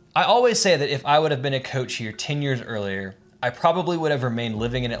said, "I always say that if I would have been a coach here 10 years earlier, I probably would have remained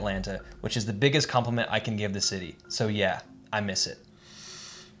living in Atlanta, which is the biggest compliment I can give the city. So yeah, I miss it."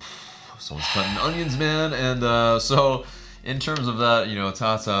 Someone's cutting onions, man. And so in terms of that,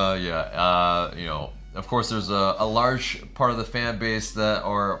 Tata, of course there's a large part of the fan base that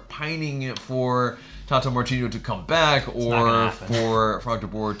are pining for Tata Martino to come back or for Frank de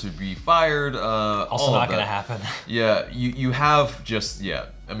Boer to be fired. Also not going to happen. Yeah, you have just,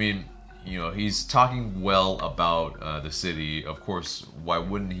 he's talking well about the city. Of course, why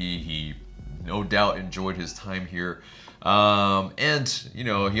wouldn't he? He no doubt enjoyed his time here. And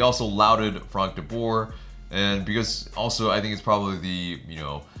he also lauded Frank de Boer. And because also I think it's probably the,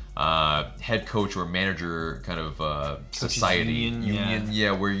 head coach or manager kind of society.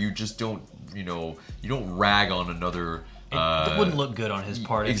 Union, where you just don't, you don't rag on another. It wouldn't look good on his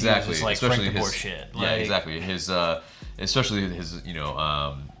part. Exactly, if he was just especially Frank de Boer shit. Exactly. Especially his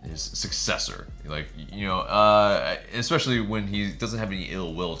successor. Especially when he doesn't have any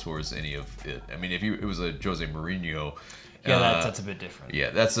ill will towards any of it. I mean, if it was a Jose Mourinho. That's a bit different. Yeah,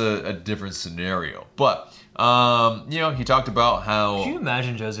 that's a different scenario. But he talked about how. Could you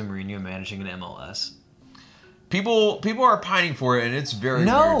imagine Jose Mourinho managing an MLS? People are pining for it, and it's very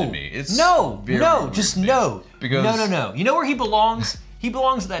weird to me. It's no. Because No. You know where he belongs? He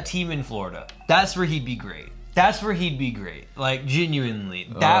belongs to that team in Florida. That's where he'd be great. Like, genuinely.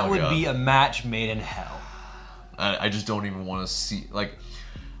 That would be a match made in hell. I just don't even want to see.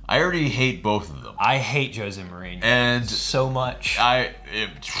 I already hate both of them. I hate Jose Mourinho. And so much. It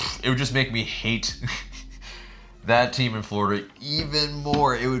would just make me hate that team in Florida even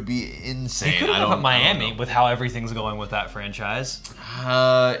more. It would be insane. He could have put Miami with how everything's going with that franchise.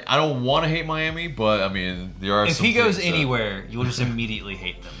 I don't want to hate Miami, but there are. If he goes anywhere, you'll just immediately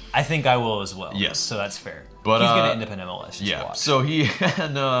hate them. I think I will as well. Yes, so that's fair. But he's going to end up in MLS. Watch. So he I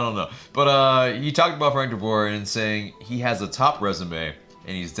don't know, but he talked about Frank de Boer and saying he has a top resume.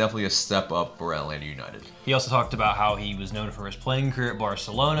 And he's definitely a step up for Atlanta United. He also talked about how he was known for his playing career at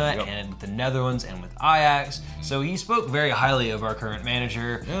Barcelona and with the Netherlands and with Ajax. So he spoke very highly of our current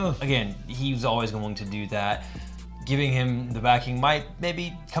manager. Yeah. Again, he was always going to do that. Giving him the backing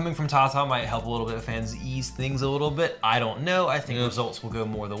maybe coming from Tata might help a little bit of fans ease things a little bit. I don't know. I think results will go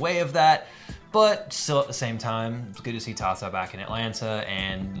more the way of that. But still at the same time, it's good to see Tata back in Atlanta.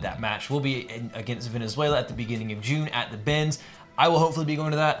 And that match will be against Venezuela at the beginning of June at the Benz. I will hopefully be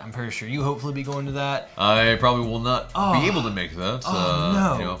going to that. I'm pretty sure you hopefully be going to that. I probably will not be able to make that.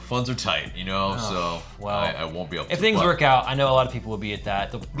 No. Funds are tight, so I won't be able to. If things work out, I know a lot of people will be at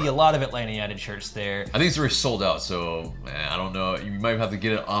that. There'll be a lot of Atlanta United shirts there. I think it's already sold out, so I don't know. You might have to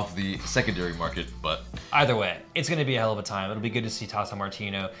get it off the secondary market, but... Either way, it's going to be a hell of a time. It'll be good to see Tata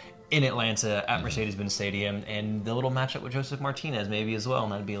Martino. in Atlanta at Mercedes-Benz Stadium, and the little matchup with Joseph Martinez maybe as well,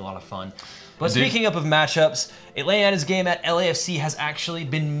 and that'd be a lot of fun. But speaking of matchups, Atlanta United's game at LAFC has actually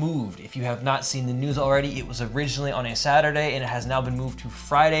been moved. If you have not seen the news already, it was originally on a Saturday, and it has now been moved to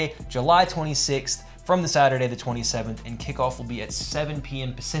Friday, July 26th, from the Saturday the 27th, and kickoff will be at 7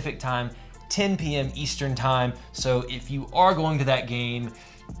 p.m. Pacific time, 10 p.m. Eastern time. So if you are going to that game,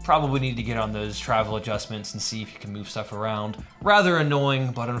 probably need to get on those travel adjustments and see if you can move stuff around. Rather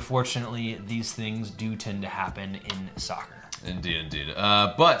annoying, but unfortunately, these things do tend to happen in soccer. Indeed.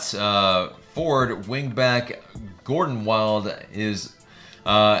 But forward wingback Gordon Wild is,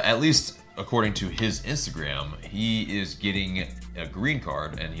 at least according to his Instagram, he is getting a green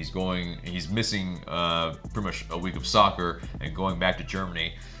card, and he's missing pretty much a week of soccer and going back to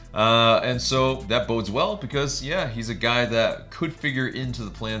Germany. And so that bodes well because, yeah, he's a guy that could figure into the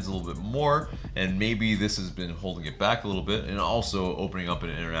plans a little bit more, and maybe this has been holding it back a little bit. And also opening up an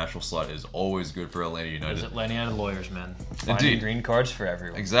international slot is always good for Atlanta United. Those Atlanta United lawyers, man. Finding green cards for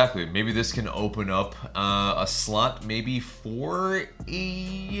everyone. Exactly. Maybe this can open up a slot maybe for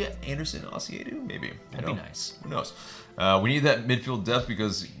a Anderson Osiedu, maybe. That'd be nice. Who knows? We need that midfield depth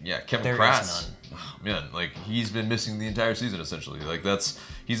because, yeah, Kevin Kratz, oh, man, like he's been missing the entire season essentially. Like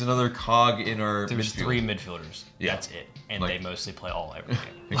he's another cog in our There's midfield. 3 midfielders. Yeah. That's it. And Like- they mostly play all every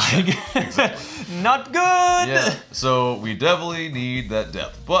game. Exactly. Not good! Yeah, so we definitely need that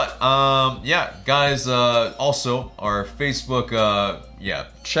depth. But yeah, guys, also our Facebook,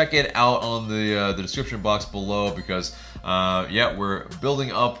 check it out on the description box below because yeah, we're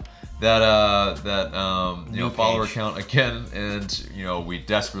building up that follower page. count again, and we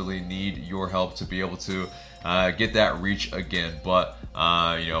desperately need your help to be able to get that reach again. But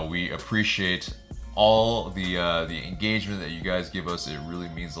we appreciate all the engagement that you guys give us. It really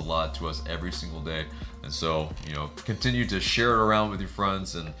means a lot to us every single day, and so continue to share it around with your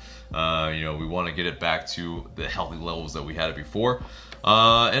friends, and we want to get it back to the healthy levels that we had it before.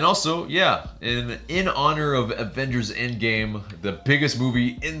 And also, yeah, in honor of Avengers Endgame, the biggest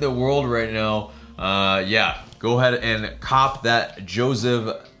movie in the world right now, yeah, go ahead and cop that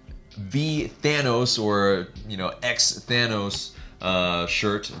Joseph V. Thanos, or X Thanos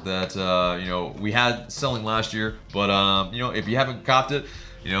shirt that we had selling last year. But if you haven't copped it,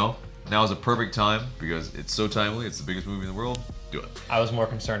 now is a perfect time because it's so timely. It's the biggest movie in the world. Do it. I was more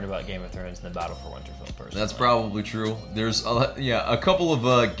concerned about Game of Thrones than the Battle for Winterfell, personally. That's probably true. There's a couple of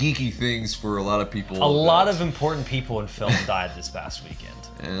geeky things for a lot of people. A lot of important people in film died this past weekend.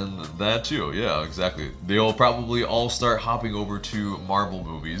 And that too, yeah, exactly. They'll probably all start hopping over to Marvel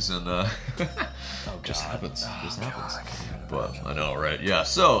movies, and just happens. But I know, right? Yeah.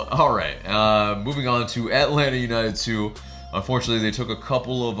 So, all right. Moving on to Atlanta United 2. Unfortunately, they took a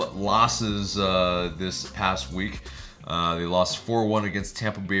couple of losses this past week. They lost 4-1 against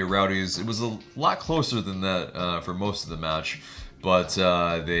Tampa Bay Rowdies. It was a lot closer than that for most of the match, but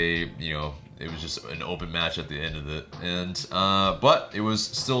it was just an open match at the end of it. And but it was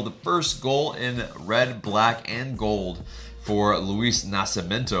still the first goal in red, black, and gold for Luis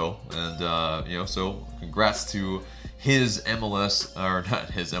Nascimento, and so congrats to his MLS, or not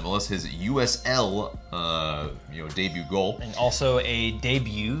his MLS, his USL, debut goal. And also a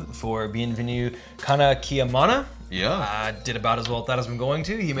debut for Bienvenu Kanakiamana. Yeah. Did about as well as I'm going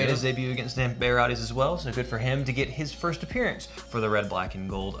to. He made his debut against Tampa Bay Rowdies as well, so good for him to get his first appearance for the red, black, and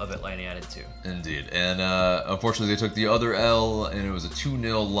gold of Atlanta United 2. Indeed. And unfortunately, they took the other L, and it was a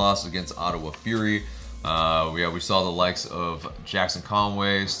 2-0 loss against Ottawa Fury. We saw the likes of Jackson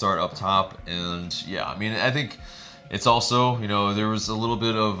Conway start up top, and yeah, I mean, I think it's also, there was a little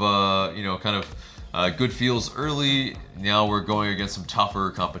bit of, good feels early. Now we're going against some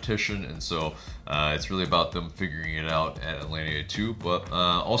tougher competition, and so it's really about them figuring it out at Atlanta 2. But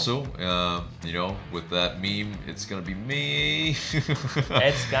also, with that meme, it's gonna be me.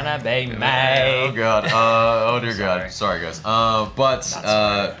 It's gonna be me. Oh God. Oh dear God. Sorry guys. But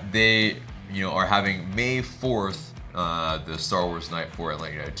they, are having May 4th, the Star Wars night for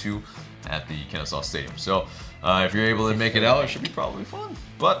Atlanta United 2 at the Kennesaw Stadium. So if you're able to make it out, it should be probably fun.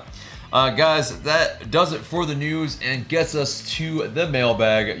 But guys, that does it for the news and gets us to the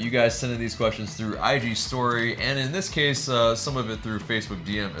mailbag. You guys send in these questions through IG story, and in this case, some of it through Facebook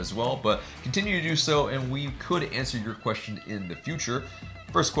DM as well. But continue to do so, and we could answer your question in the future.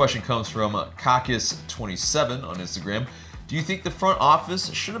 First question comes from Kakis27 on Instagram. Do you think the front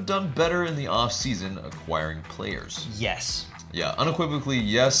office should have done better in the offseason acquiring players? Yes. Yeah, unequivocally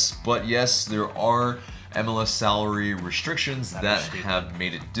yes, but yes, there are MLS salary restrictions that have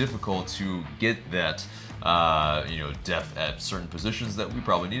made it difficult to get that, depth at certain positions that we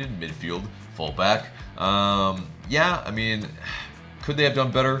probably needed, midfield, fullback. Yeah, I mean, could they have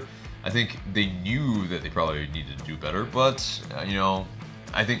done better? I think they knew that they probably needed to do better, but you know,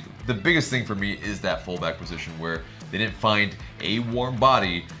 I think the biggest thing for me is that fullback position where they didn't find a warm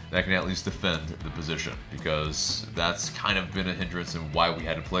body that can at least defend the position, because that's kind of been a hindrance in why we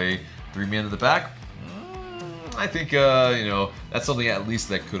had to play 3 men in the back. I think, you know, that's something at least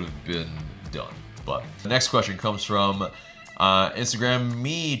that could have been done. But the next question comes from Instagram,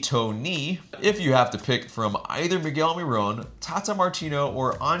 me Tony. If you have to pick from either Miguel Almiron, Tata Martino,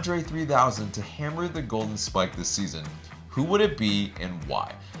 or Andre 3000 to hammer the golden spike this season, who would it be and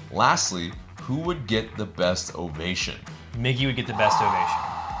why? Lastly, who would get the best ovation? Miggy would get the best ovation.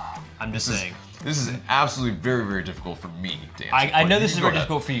 I'm just saying. This is absolutely very, very difficult for me to answer. I know this is very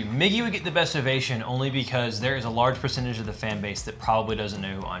difficult for you. Miggy would get the best ovation only because there is a large percentage of the fan base that probably doesn't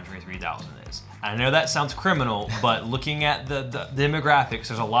know who Andre 3000 is. I know that sounds criminal, but looking at the demographics,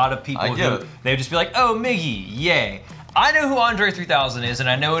 there's a lot of people who they would just be like, oh, Miggy, yay. I know who Andre 3000 is, and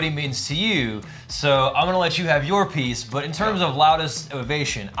I know what he means to you, so I'm going to let you have your piece. But in terms of loudest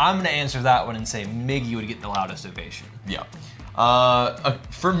ovation, I'm going to answer that one and say Miggy would get the loudest ovation. Yeah.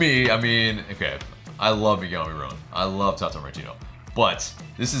 For me, I mean, okay, I love Miguel Almiron. I love Tata Martino. But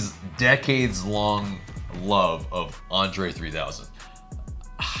this is decades-long love of Andre 3000.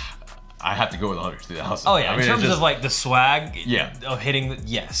 I have to go with Andre 3000. Oh, yeah. I In mean, terms of, like, the swag of hitting,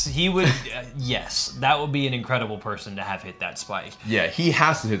 yes. He would, yes. That would be an incredible person to have hit that spike. Yeah, he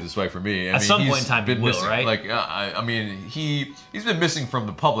has to hit the spike for me. At some point in time, he will, right? Like, I mean, he's been missing from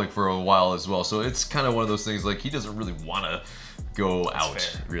the public for a while as well. So it's kind of one of those things, like, he doesn't really want to go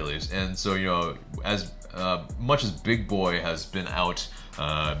out, really. And so, you know, as much as Big Boy has been out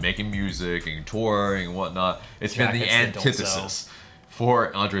making music and touring and whatnot, it's been the antithesis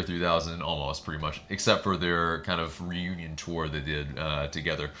for Andre 3000, almost pretty much, except for their kind of reunion tour they did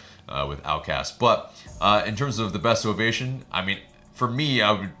together with Outkast. But in terms of the best ovation, I mean, for me,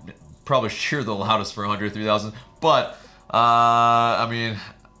 I would probably cheer the loudest for Andre 3000. But I mean,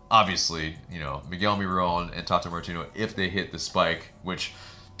 obviously, you know, Miguel Almiron and Tata Martino, if they hit the spike, which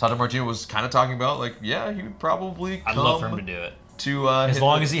Tata Martino was kind of talking about, like, yeah, he would probably come. I'd love for him to do it. As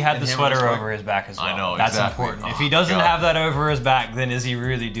long as he had the sweater over his back as well. I know, that's exactly. important. If he doesn't have that over his back, then is he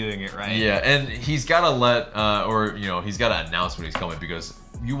really doing it right? Yeah, and he's got to let, or, you know, he's got to announce when he's coming, because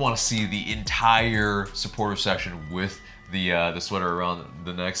you want to see the entire supporter section with the sweater around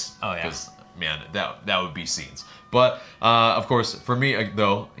the necks. Oh, yeah. Because, man, that would be scenes. But, of course, for me,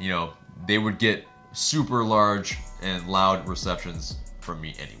 though, you know, they would get super large and loud receptions from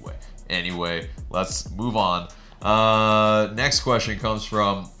me anyway. Anyway, let's move on. Next question comes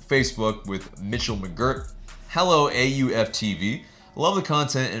from Facebook with Mitchell McGirt. Hello, AUFTV. Love the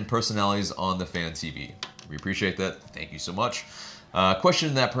content and personalities on the Fan TV. We appreciate that. Thank you so much.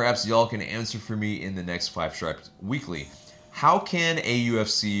 Question that perhaps y'all can answer for me in the next 5 Stripes Weekly. How can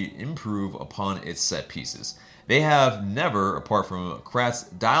AUFC improve upon its set pieces? They have never, apart from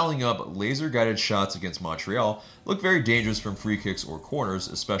Kratz dialing up laser-guided shots against Montreal, looked very dangerous from free kicks or corners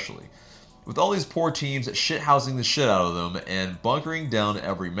especially. With all these poor teams shithousing the shit out of them and bunkering down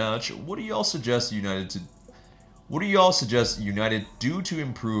every match, what do y'all suggest United do to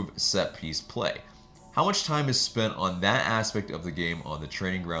improve set piece play? How much time is spent on that aspect of the game on the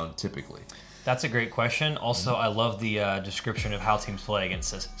training ground typically? That's a great question. Also, I love the description of how teams play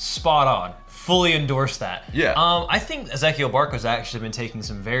against us. Spot on. Fully endorse that. Yeah. I think Ezequiel Barco's actually been taking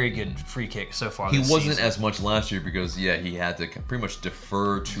some very good free kicks so far this season. He wasn't as much last year because, yeah, he had to pretty much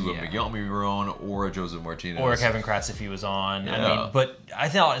defer to a Miguel Almiron or a Joseph Martinez. Or a Kevin Kratz if he was on. Yeah. I mean, but I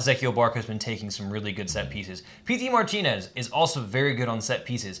thought Ezequiel Barco's been taking some really good set pieces. PT Martinez is also very good on set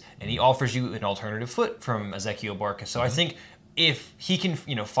pieces, and he offers you an alternative foot from Ezequiel Barco. So I think if he can,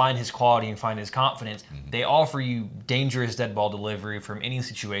 you know, find his quality and find his confidence, they offer you dangerous dead ball delivery from any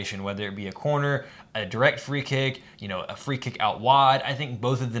situation, whether it be a corner, a direct free kick, you know, a free kick out wide. I think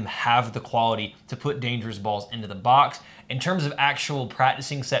both of them have the quality to put dangerous balls into the box. In terms of actual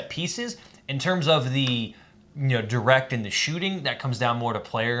practicing set pieces, in terms of the, you know, direct and the shooting, that comes down more to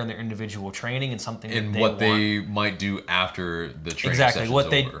player and their individual training and something that they might do after the training. Exactly, what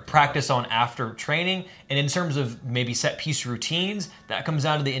they practice on after training. And in terms of maybe set piece routines, that comes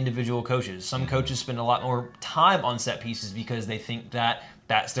down to the individual coaches. Some coaches spend a lot more time on set pieces because they think that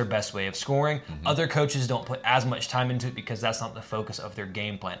that's their best way of scoring. Other coaches don't put as much time into it because that's not the focus of their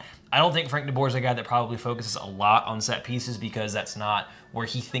game plan. I don't think Frank DeBoer is a guy that probably focuses a lot on set pieces because that's not where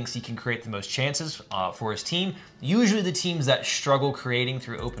he thinks he can create the most chances for his team. Usually the teams that struggle creating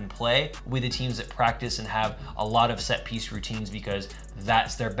through open play will be the teams that practice and have a lot of set piece routines because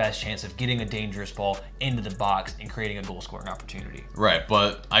that's their best chance of getting a dangerous ball into the box and creating a goal scoring opportunity. Right,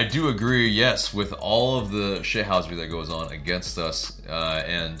 but I do agree, yes, with all of the shithousery that goes on against us,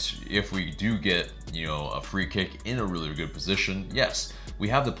 and if we do get, a free kick in a really good position, yes, we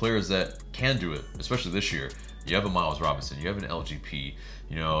have the players that can do it, especially this year. You have a Miles Robinson, you have an LGP,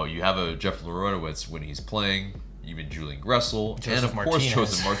 you have a Jeff Larentowicz when he's playing, even Julian Gressel, and of course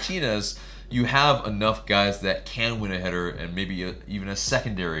Josef Martinez. You have enough guys that can win a header and maybe even a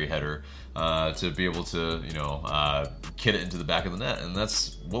secondary header to be able to, kid it into the back of the net, and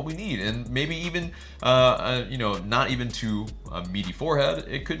that's what we need. And maybe even, not even to a meaty forehead.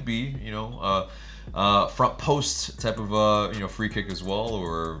 It could be, front post type of free kick as well,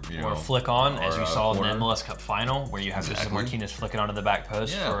 or a flick on, as you saw in the MLS Cup final, where you have Josef Martinez flicking onto the back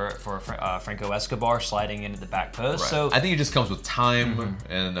post for Franco Escobar sliding into the back post. Right. So I think it just comes with time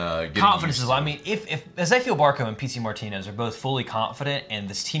and confidence as well. I mean, if Ezequiel Barco and PT Martinez are both fully confident and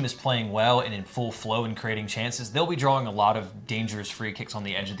this team is playing well and in full flow and creating chances, they'll be drawing a lot of dangerous free kicks on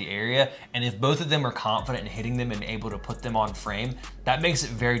the edge of the area. And if both of them are confident in hitting them and able to put them on frame, that makes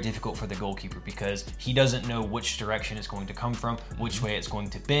it very difficult for the goalkeeper, because he doesn't know which direction it's going to come from, which way it's going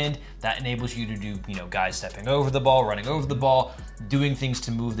to bend. That enables you to do, guys stepping over the ball, running over the ball, doing things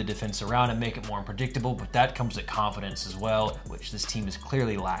to move the defense around and make it more unpredictable. But that comes with confidence as well, which this team is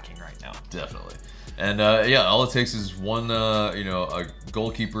clearly lacking right now. Definitely. And all it takes is one, a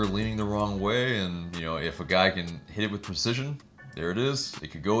goalkeeper leaning the wrong way, and if a guy can hit it with precision, there it is.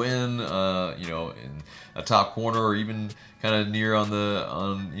 It could go in, in a top corner, or even kind of near in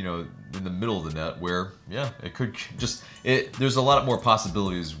the middle of the net, where it could there's a lot more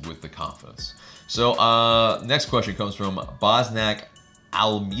possibilities with the confidence. So next question comes from Bosnak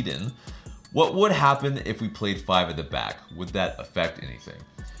Almedin. What would happen if we played 5 at the back? Would that affect anything?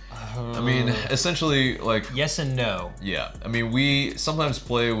 I mean, essentially, yes and no. Yeah, I mean, we sometimes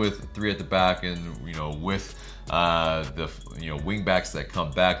play with 3 at the back, and with the wing backs that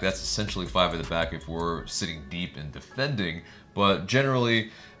come back, that's essentially 5 at the back if we're sitting deep and defending. But generally,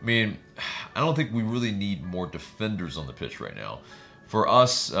 I mean, I don't think we really need more defenders on the pitch right now. For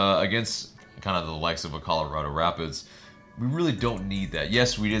us, against kind of the likes of a Colorado Rapids, we really don't need that.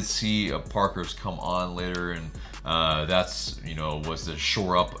 Yes, we did see Parker's come on later, and that's was to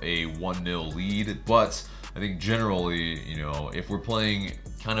shore up a 1-0 lead. But I think generally, if we're playing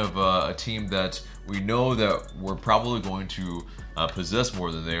kind of a team that we know that we're probably going to possess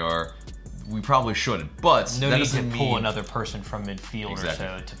more than they are, we probably shouldn't. But no need to pull another person from midfield or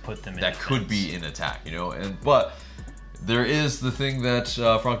so to put them in that defense. Could be in attack, but there is the thing that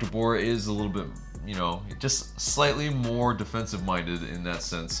Frank de Boer is a little bit, just slightly more defensive minded in that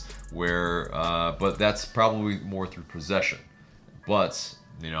sense, where but that's probably more through possession. But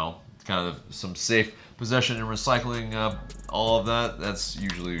kind of some safe possession and recycling, all of that, that's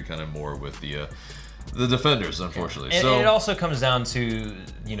usually kind of more with the defenders, unfortunately. And it also comes down to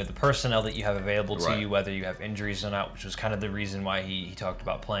the personnel that you have available to you, whether you have injuries or not, which was kind of the reason why he talked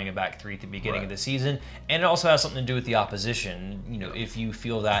about playing a back 3 at the beginning of the season. And it also has something to do with the opposition. If you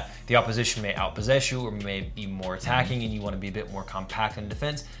feel that the opposition may outpossess you or may be more attacking and you want to be a bit more compact in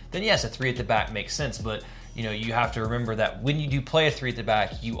defense, then yes, a 3 at the back makes sense. But you have to remember that when you do play a 3 at the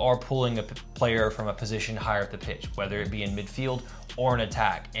back, you are pulling a player from a position higher up the pitch, whether it be in midfield or an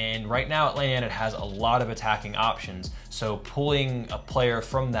attack. And right now Atlanta United has a lot of attacking options, so pulling a player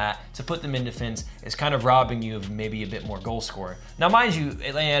from that to put them in defense is kind of robbing you of maybe a bit more goal scoring. Now, mind you,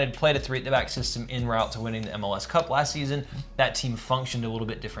 Atlanta United played a 3 at the back system en route to winning the MLS Cup last season. That team functioned a little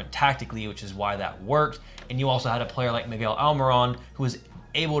bit different tactically, which is why that worked. And you also had a player like Miguel Almiron, who was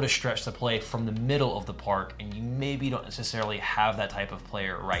able to stretch the play from the middle of the park, and you maybe don't necessarily have that type of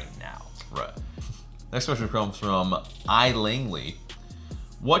player right now. Right. Next question comes from I. Langley.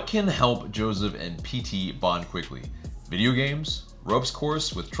 What can help Josef and PT bond quickly? Video games? Ropes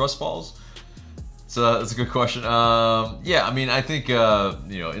course with trust falls? So that's a good question. I mean, I think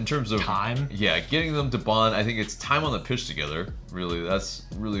in terms of time, getting them to bond, I think it's time on the pitch together. Really, that's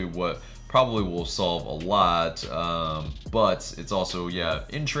really what probably will solve a lot. But it's also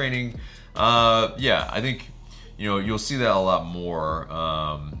in training. I think you'll see that a lot more.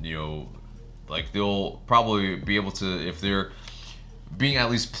 They'll probably be able to, if they're being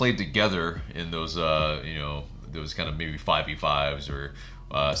at least played together in those those kind of maybe 5v5s or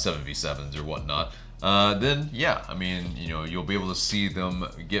 7v7s or whatnot, then I mean, you'll be able to see them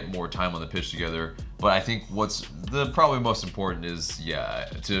get more time on the pitch together. But I think what's probably most important is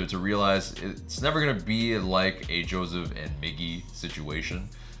to realize it's never going to be like a Josef and Miggy situation.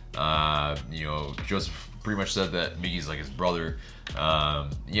 Josef pretty much said that Miggy's like his brother. I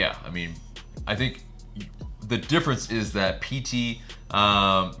mean, I think the difference is that PT,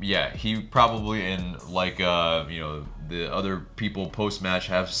 yeah, he probably, and like the other people post match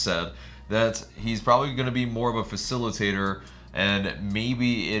have said that he's probably going to be more of a facilitator, and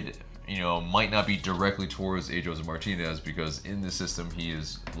maybe it might not be directly towards A. Joseph Martinez, because in the system he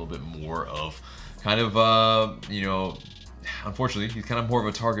is a little bit more of kind of unfortunately he's kind of more of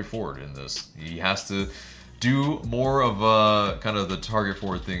a target forward in this. He has to do more of kind of the target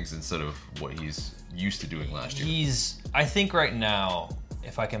forward things instead of what he's used to doing last year. I think right now,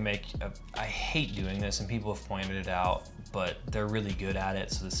 if I can I hate doing this, and people have pointed it out, but they're really good at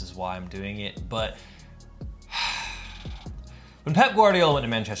it, so this is why I'm doing it. But when Pep Guardiola went to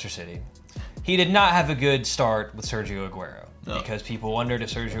Manchester City, he did not have a good start with Sergio Aguero, because people wondered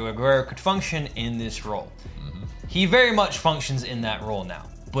if Sergio Aguero could function in this role. Mm-hmm. He very much functions in that role now,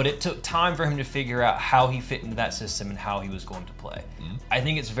 but it took time for him to figure out how he fit into that system and how he was going to play. Mm-hmm. I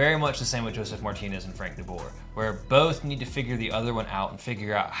think it's very much the same with Joseph Martinez and Frank de Boer, where both need to figure the other one out and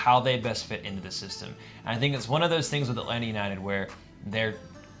figure out how they best fit into the system. And I think it's one of those things with Atlanta United where they're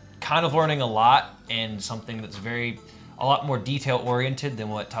kind of learning a lot, and something that's a lot more detail-oriented than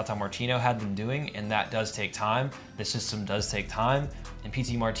what Tata Martino had them doing, and that does take time. The system does take time, and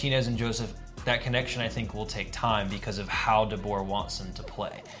PT Martinez and Joseph, that connection I think will take time because of how De Boer wants them to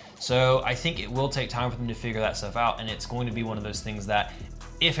play. So I think it will take time for them to figure that stuff out, and it's going to be one of those things that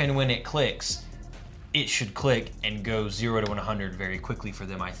if and when it clicks, it should click and go 0 to 100 very quickly for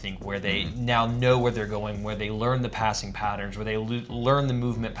them, I think, where they now know where they're going, where they learn the passing patterns, where they learn the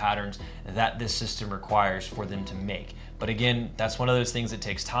movement patterns that this system requires for them to make. But again, that's one of those things that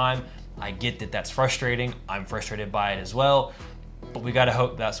takes time. I get that that's frustrating. I'm frustrated by it as well. But we got to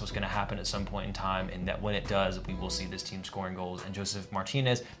hope that's what's going to happen at some point in time, and that when it does, we will see this team scoring goals, and Joseph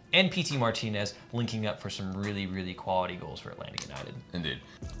Martinez and PT Martinez linking up for some really, really quality goals for Atlanta United. Indeed.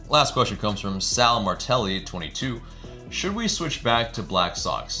 Last question comes from Sal Martelli, 22. Should we switch back to black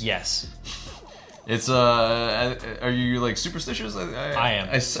socks? Yes. It's are you like superstitious? I am.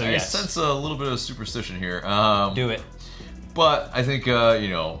 I yes. sense a little bit of superstition here. Do it. But I think I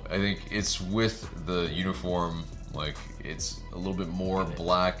think it's with the uniform. Like, it's a little bit more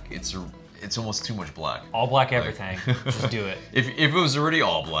black. It's almost too much black. All black everything. Just do it. If it was already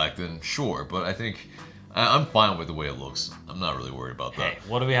all black, then sure. But I think I'm fine with the way it looks. I'm not really worried about that. Hey,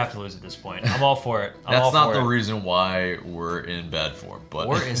 what do we have to lose at this point? I'm all for it. That's not the reason why we're in bad form. But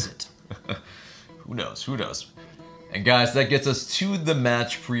or is it? Who knows? Who knows? And guys, that gets us to the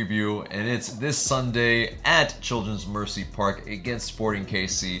match preview, and it's this Sunday at Children's Mercy Park against Sporting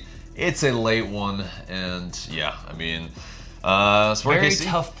KC. It's a late one, and yeah, I mean, Sporting very KC,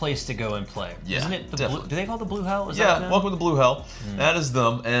 tough place to go and play. Yeah, isn't it? definitely. Do they call it the Blue Hell? Is yeah, that welcome to Blue Hell. That is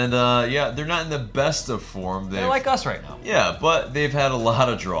them, and yeah, they're not in the best of form. They're like us right now. Yeah, but they've had a lot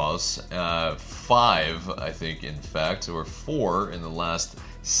of draws. 5, I think, in fact, or 4 in the last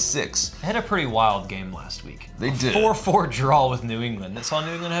 6. They had a pretty wild game last week. They did. 4-4 draw with New England. That saw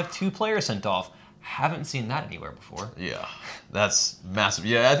New England have 2 players sent off. Haven't seen that anywhere before. Yeah, that's massive.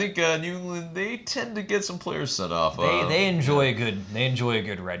 Yeah, I think New England, they tend to get some players sent off. They enjoy a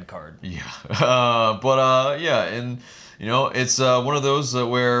good red card. Yeah, but yeah, and it's one of those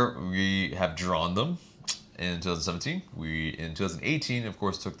where we have drawn them. In 2017, in 2018, of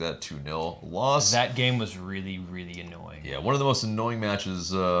course, took that 2-0 loss. That game was really, really annoying. Yeah, one of the most annoying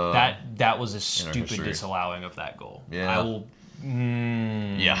matches. That was a stupid disallowing of that goal. Yeah. I will.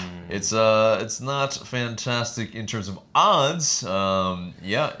 Yeah, it's not fantastic in terms of odds.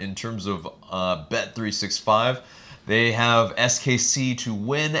 Yeah, in terms of Bet365, they have SKC to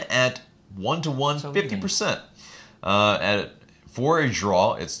win at 1-1, 50%. For a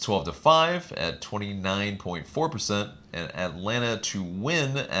draw, it's 12-5 at 29.4%, and Atlanta to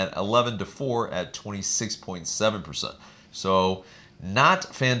win at 11-4 at 26.7%. So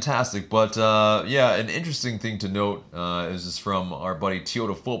not fantastic, but yeah, an interesting thing to note is this from our buddy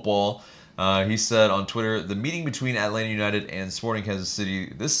Toyota Football. He said on Twitter, the meeting between Atlanta United and Sporting Kansas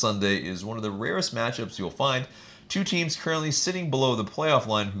City this Sunday is one of the rarest matchups you'll find. 2 teams currently sitting below the playoff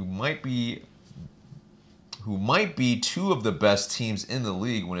line who might be 2 of the best teams in the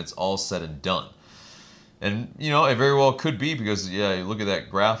league when it's all said and done. And, it very well could be because, yeah, you look at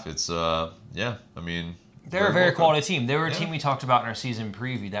that graph, it's, yeah, I mean... They're a very quality team. They were a team we talked about in our season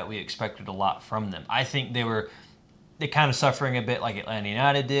preview that we expected a lot from them. I think they're kind of suffering a bit like Atlanta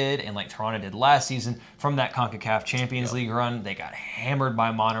United did and like Toronto did last season from that CONCACAF Champions League run. They got hammered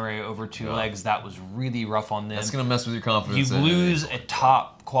by Monterrey over 2 legs. That was really rough on them. That's going to mess with your confidence. You lose a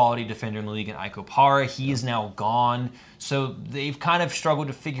top quality defender in the league in Ike Opara. He is now gone. So they've kind of struggled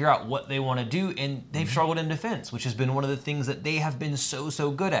to figure out what they want to do, and they've struggled in defense, which has been one of the things that they have been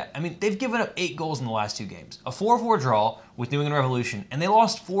so good at. I mean, they've given up 8 goals in the last 2 games. A 4-4 draw with New England Revolution, and they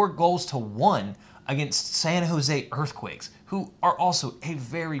lost 4 goals to 1 against San Jose Earthquakes, who are also a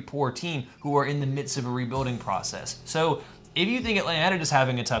very poor team who are in the midst of a rebuilding process. So if you think Atlanta United is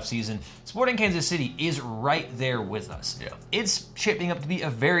having a tough season, Sporting Kansas City is right there with us. Yeah. It's shaping up to be a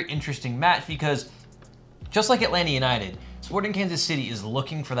very interesting match because just like Atlanta United, Sporting Kansas City is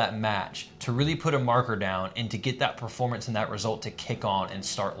looking for that match to really put a marker down and to get that performance and that result to kick on and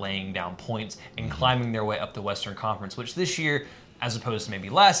start laying down points and climbing their way up the Western Conference, which this year, as opposed to maybe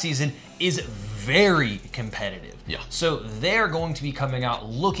last season, is very competitive. Yeah. So they're going to be coming out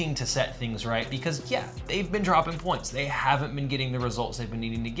looking to set things right because, yeah, they've been dropping points. They haven't been getting the results they've been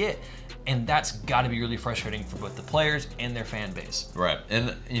needing to get, and that's got to be really frustrating for both the players and their fan base. Right.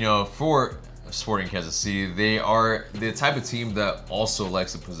 And, for Sporting Kansas City, they are the type of team that also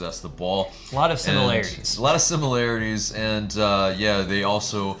likes to possess the ball. A lot of similarities. And they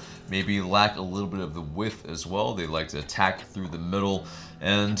also maybe lack a little bit of the width as well. They like to attack through the middle.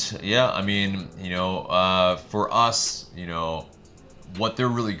 And for us, what they're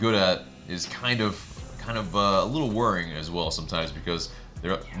really good at is kind of a little worrying as well sometimes because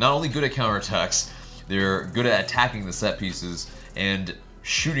they're not only good at counterattacks, they're good at attacking the set pieces and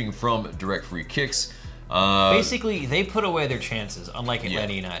shooting from direct free kicks. Basically, they put away their chances, unlike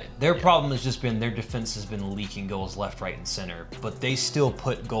Atlanta United. Their problem has just been their defense has been leaking goals left, right, and center, but they still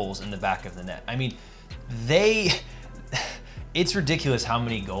put goals in the back of the net. I mean, it's ridiculous how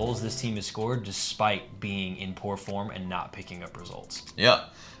many goals this team has scored despite being in poor form and not picking up results. Yeah.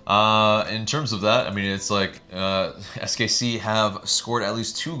 In terms of that, I mean, it's like SKC have scored at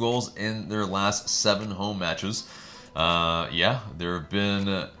least 2 goals in their last 7 home matches. There have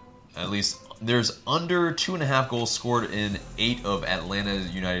been there's under 2.5 goals scored in 8 of Atlanta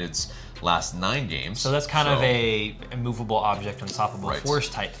United's last 9 games. So that's kind of a immovable object, unstoppable force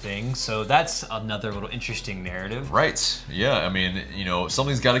type thing. So that's another little interesting narrative. Right. Yeah. I mean,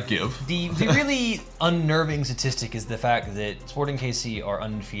 something's got to give. The really unnerving statistic is the fact that Sporting KC are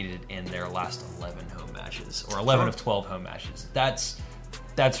undefeated in their last 11 home matches, or 11 of 12 home matches.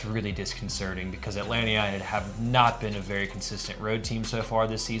 That's really disconcerting because Atlanta United have not been a very consistent road team so far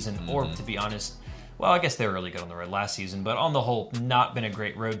this season, or to be honest, well, I guess they were really good on the road last season, but on the whole, not been a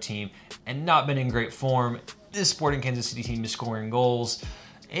great road team and not been in great form. This Sporting Kansas City team is scoring goals.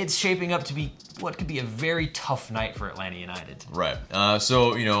 It's shaping up to be what could be a very tough night for Atlanta United. Right.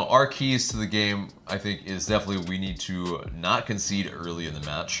 Our keys to the game, I think, is definitely we need to not concede early in the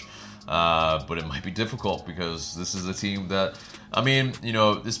match. But it might be difficult because this is a team that,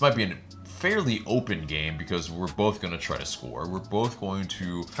 this might be a fairly open game because we're both going to try to score. We're both going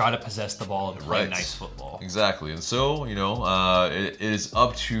to try to possess the ball and play nice football. Exactly. And so, it is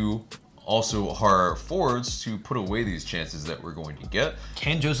up to also our forwards to put away these chances that we're going to get.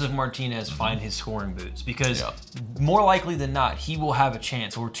 Can Joseph Martinez find his scoring boots? Because more likely than not, he will have a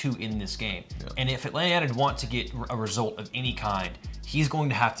chance or 2 in this game. Yeah. And if Atlanta United want to get a result of any kind, he's going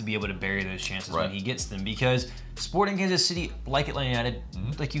to have to be able to bury those chances when he gets them because Sporting Kansas City, like Atlanta United,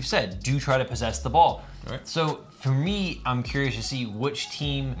 like you've said, do try to possess the ball. Right. So for me, I'm curious to see which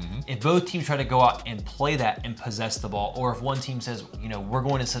team, if both teams try to go out and play that and possess the ball, or if one team says, we're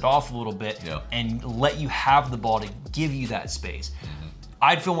going to sit off a little bit and let you have the ball to give you that space.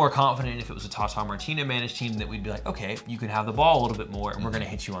 I'd feel more confident if it was a Tata Martino managed team that we'd be like, okay, you can have the ball a little bit more and we're going to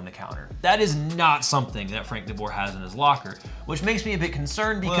hit you on the counter. That is not something that Frank de Boer has in his locker, which makes me a bit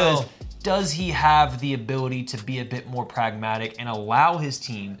concerned because does he have the ability to be a bit more pragmatic and allow his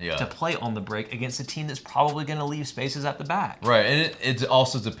team to play on the break against a team that's probably going to leave spaces at the back? Right, and it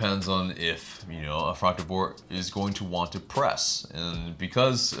also depends on if, Frank de Boer is going to want to press. And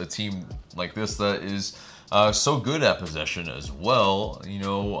because a team like this that is so good at possession as well,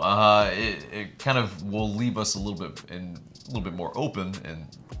 it kind of will leave us a little bit more open and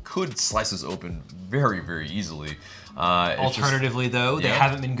could slice us open very, very easily. Alternatively, they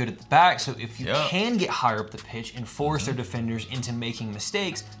haven't been good at the back, so if you can get higher up the pitch and force their defenders into making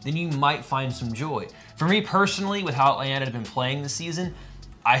mistakes, then you might find some joy. For me personally, with how Atlanta have been playing this season,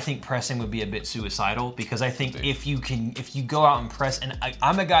 I think pressing would be a bit suicidal because I think if you go out and press, and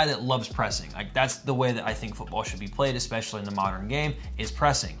I'm a guy that loves pressing. Like that's the way that I think football should be played, especially in the modern game, is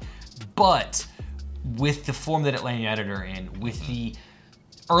pressing. But with the form that Atlanta United are in, with the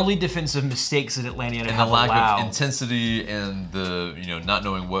early defensive mistakes that Atlanta United have allowed, lack of intensity and the not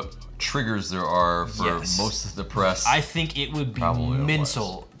knowing what triggers there are for most of the press. I think it would be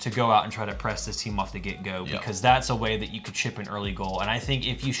mental to go out and try to press this team off the get-go because that's a way that you could ship an early goal. And I think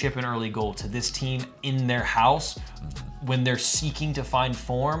if you ship an early goal to this team in their house, when they're seeking to find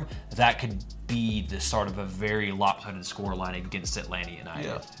form, that could be the start of a very lopsided scoreline against Atlanta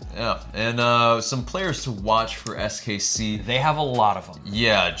United. Yeah. And some players to watch for SKC. They have a lot of them.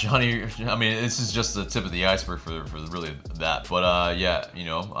 Yeah, Johnny. I mean, this is just the tip of the iceberg for really that. But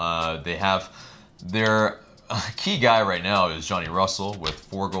they have their key guy right now is Johnny Russell with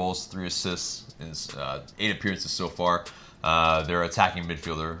 4 goals, 3 assists in 8 appearances so far. Their attacking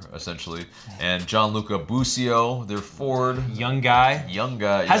midfielder, essentially. And Gianluca Busio, their forward. Young guy.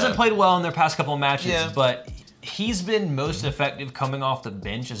 Hasn't played well in their past couple of matches, but he's been most effective coming off the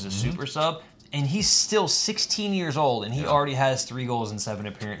bench as a super sub. And he's still 16 years old, and he already has 3 goals in 7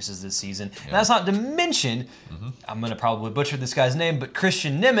 appearances this season. And that's not to mention, I'm going to probably butcher this guy's name, but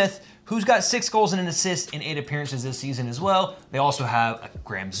Christian Nemeth, who's got 6 goals and an assist in 8 appearances this season as well. They also have a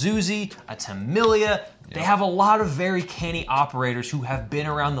Graham Zuzi, a Tamilia. They have a lot of very canny operators who have been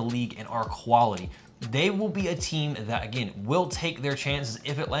around the league and are quality. They will be a team that, again, will take their chances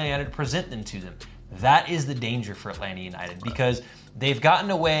if Atlanta United present them to them. That is the danger for Atlanta United because they've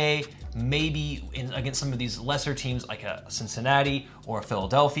gotten away maybe against some of these lesser teams like a Cincinnati or a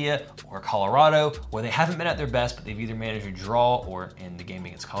Philadelphia or a Colorado where they haven't been at their best, but they've either managed a draw or, in the game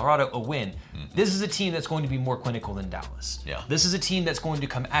against Colorado, a win. This is a team that's going to be more clinical than Dallas. This is a team that's going to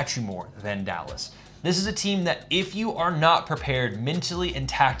come at you more than Dallas. This is a team that if you are not prepared mentally and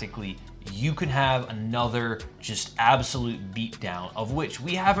tactically, you can have another just absolute beatdown, of which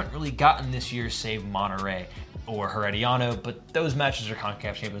we haven't really gotten this year save Monterrey or Herediano, but those matches are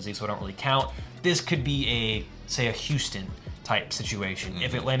CONCACAF Champions League, so I don't really count. This could be a Houston type situation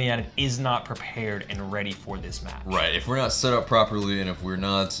if Atlanta United is not prepared and ready for this match. Right. If we're not set up properly and if we're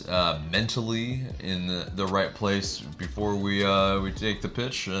not mentally in the right place before we take the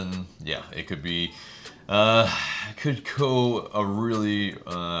pitch, and it could be could go a really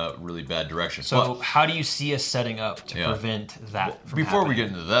bad direction. So how do you see us setting up to prevent that from Before happening? we get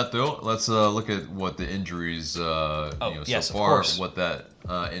into that, though, let's look at what the injuries so far, what that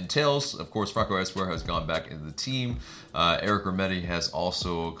entails. Of course, Franco Escobar has gone back into the team. Eric Remedi has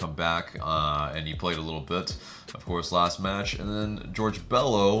also come back, and he played a little bit, of course, last match. And then George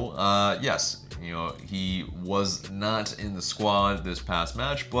Bello, he was not in the squad this past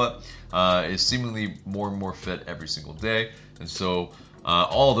match, but is seemingly more and more fit every single day. And so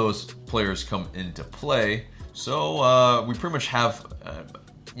all those players come into play. So we pretty much have,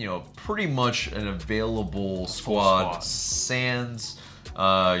 pretty much an available squad. Sans,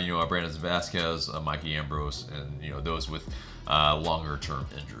 Brandon Vasquez, Mikey Ambrose, and, those with longer-term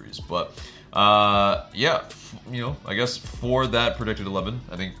injuries. But, I guess for that predicted 11,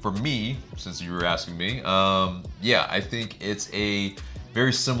 I think for me, since you were asking me, I think it's a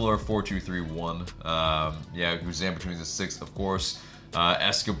very similar 4-2-3-1. Guzan between the 6th, of course.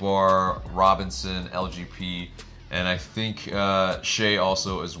 Escobar, Robinson, LGP, and I think Shea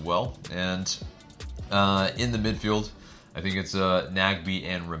also as well. And in the midfield, I think it's Nagbe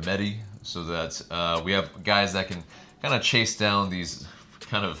and Remedi, so that we have guys that can kind of chase down these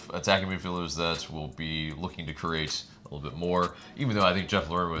kind of attacking midfielders that will be looking to create a little bit more. Even though I think Jeff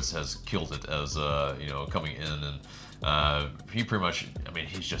Lorwitz has killed it as coming in, and he pretty much,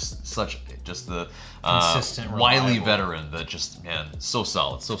 he's just the consistent, wily veteran that just, so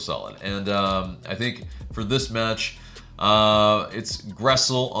solid. And I think for this match, it's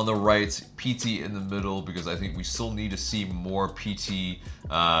Gressel on the right, PT in the middle, because I think we still need to see more PT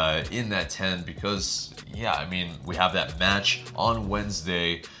in that 10 because, we have that match on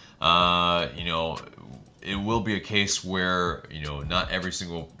Wednesday. It will be a case where, not every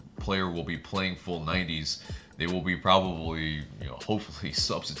single player will be playing full 90s. They will be probably, hopefully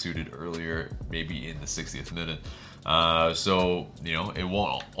substituted earlier, maybe in the 60th minute. It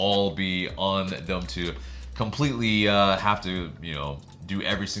won't all be on them to completely have to, do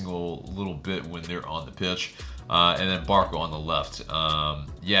every single little bit when they're on the pitch. And then Barco on the left.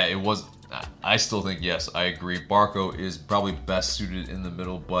 It was. I still think, yes, I agree. Barco is probably best suited in the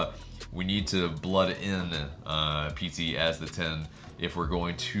middle, but we need to blood in PT as the 10 if we're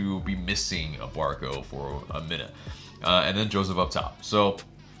going to be missing a Barco for a minute. And then Joseph up top. So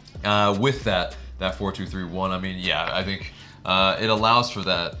with that 4-2-3-1, I think it allows for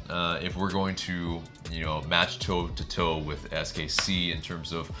that if we're going to, match toe-to-toe with SKC in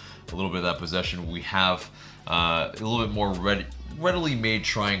terms of a little bit of that possession. We have a little bit more readily made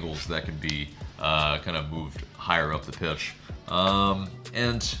triangles that can be kind of moved higher up the pitch.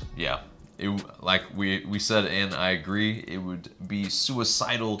 Like we said, and I agree, it would be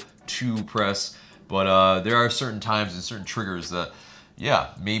suicidal 2 press, but there are certain times and certain triggers that, yeah,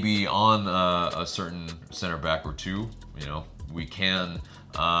 maybe on a certain center back or two, we can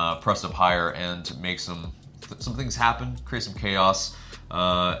press up higher and make some things happen, create some chaos,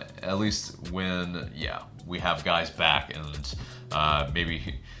 at least when, we have guys back and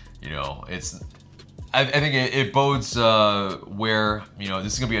maybe, it's... I think it bodes where,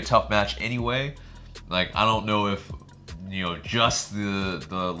 this is going to be a tough match anyway. Like, I don't know if, just the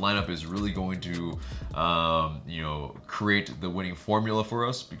lineup is really going to, create the winning formula for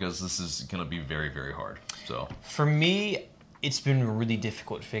us, because this is going to be very, very hard. So for me, it's been really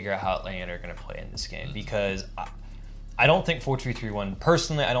difficult to figure out how Atlanta are going to play in this game, because I don't think 4-2-3-1.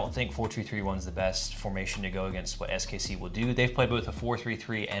 Personally, I don't think 4-2-3-1 is the best formation to go against what SKC will do. They've played both a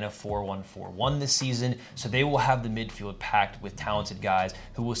 4-3-3 and a 4-1-4-1 this season, so they will have the midfield packed with talented guys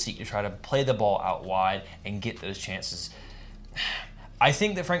who will seek to try to play the ball out wide and get those chances. I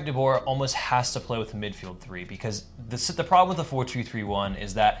think that Frank de Boer almost has to play with the midfield 3, because the problem with the 4-2-3-1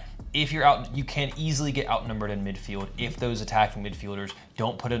 is that if you're out, you can easily get outnumbered in midfield if those attacking midfielders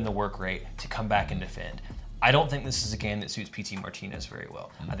don't put in the work rate to come back and defend. I don't think this is a game that suits PT Martinez very well.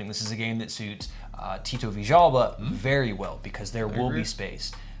 I think this is a game that suits Tito Villalba very well, because there will be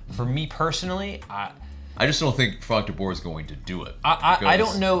space. For me personally, I just don't think Frank de Boer is going to do it. I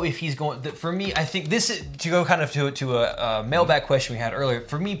don't know if he's going. For me, I think this is, to go kind of to a mailbag question we had earlier.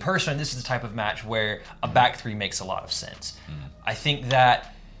 For me personally, this is the type of match where a back 3 makes a lot of sense. I think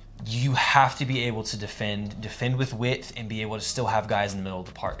that you have to be able to defend with width, and be able to still have guys in the middle of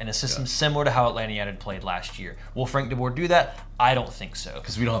the park in a system similar to how Atlanta United played last year. Will Frank de Boer do that? I don't think so.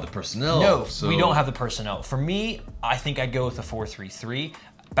 Because we don't have the personnel. No, we don't have the personnel. For me, I think I'd go with a 4-3-3.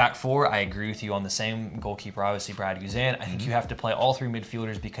 Back 4, I agree with you on the same goalkeeper, obviously, Brad Guzan. I think you have to play all 3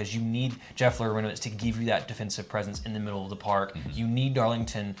 midfielders, because you need Jeff Larentowicz to give you that defensive presence in the middle of the park. You need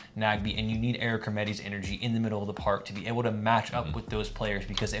Darlington Nagbe, and you need Eric Remedi's energy in the middle of the park to be able to match up with those players,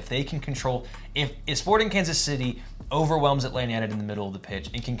 because if they can control... If Sporting Kansas City overwhelms Atlanta United in the middle of the pitch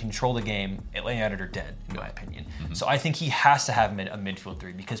and can control the game, Atlanta United are dead, in my opinion. So I think he has to have a midfield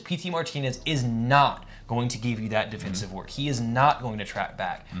 3, because PT Martinez is not going to give you that defensive work. He is not going to track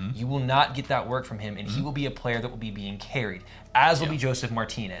back. You will not get that work from him, and he will be a player that will be being carried, as will be Joseph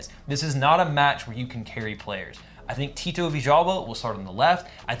Martinez. This is not a match where you can carry players. I think Tito Villalba will start on the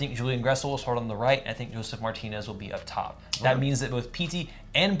left. I think Julian Gressel will start on the right. I think Joseph Martinez will be up top. That means that both PT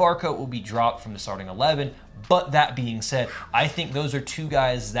and Barco will be dropped from the starting 11. But that being said, I think those are 2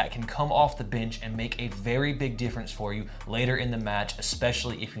 guys that can come off the bench and make a very big difference for you later in the match,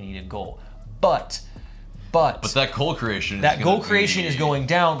 especially if you need a goal. But that goal creation is going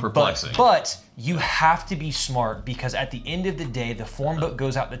down. Perplexing. But you have to be smart, because at the end of the day, the form book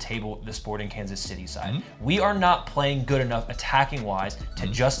goes out the table with the Sporting Kansas City side. We are not playing good enough attacking-wise to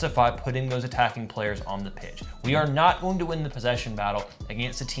justify putting those attacking players on the pitch. We are not going to win the possession battle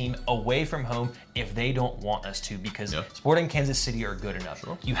against a team away from home if they don't want us to, because Sporting Kansas City are good enough.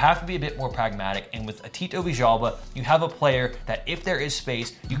 You have to be a bit more pragmatic, and with a Tito Villalba, you have a player that if there is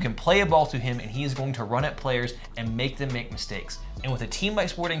space, you can play a ball to him, and he is going to run at players and make them make mistakes. And with a team like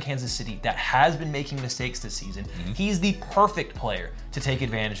Sporting Kansas City that has been making mistakes this season, he's the perfect player to take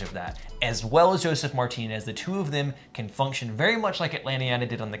advantage of that, as well as Joseph Martinez. The 2 of them can function very much like Atlanta United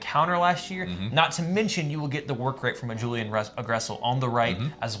did on the counter last year. Not to mention, you will get the work rate from a Julian Gressel on the right,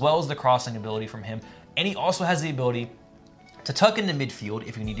 as well as the crossing ability from him. And he also has the ability to tuck into midfield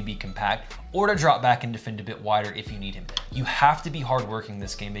if you need to be compact, or to drop back and defend a bit wider if you need him. You have to be hardworking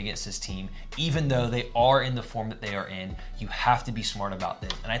this game against this team, even though they are in the form that they are in. You have to be smart about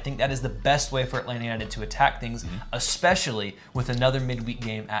this. And I think that is the best way for Atlanta United to attack things, especially with another midweek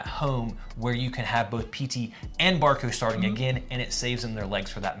game at home where you can have both PT and Barco starting again, and it saves them their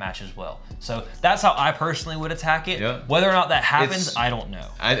legs for that match as well. So that's how I personally would attack it. Whether or not that happens, I don't know.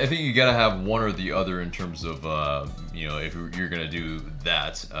 I think you got to have one or the other in terms of, if you're going to do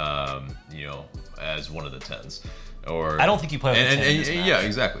that, as one of the 10s. Or I don't think you play with the 10 in this match. Yeah,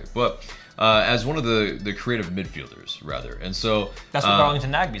 exactly. But as one of the creative midfielders, rather. And so that's what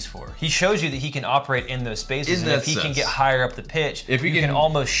Darlington Nagbe's for. He shows you that he can operate in those spaces, and if he can get higher up the pitch, you can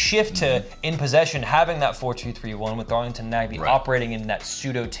almost shift to, in possession, having that 4-2-3-1 with Darlington Nagbe operating in that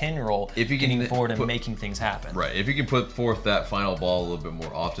pseudo 10 role, getting forward and making things happen. Right. If you can put forth that final ball a little bit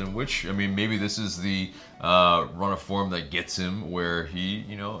more often, which, I mean, maybe this is the run of form that gets him where he,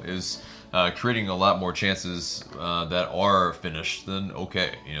 is creating a lot more chances that are finished, then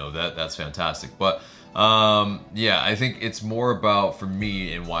okay, that's fantastic. But I think it's more about, for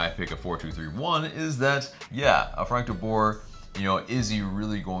me, and why I pick a 4-2-3-1 is that, Frank de Boer is he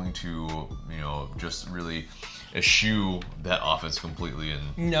really going to, just really eschew that offense completely?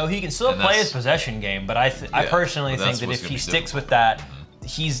 And no, he can still play his possession game, but I personally think that if he sticks with that,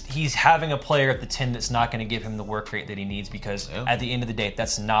 he's having a player at the 10 that's not going to give him the work rate that he needs, because at the end of the day,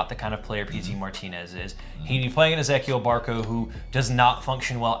 that's not the kind of player PT Martinez is. He'd be playing an Ezequiel Barco who does not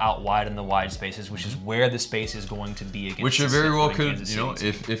function well out wide in the wide spaces, which is where the space is going to be against. Which it very well could,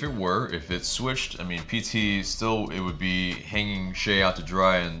 if it switched, I mean, PT still, it would be hanging Shea out to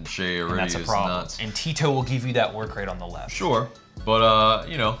dry, and Shea already is not. And Tito will give you that work rate on the left. Sure. But,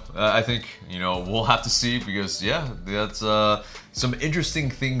 I think, we'll have to see, because, that's some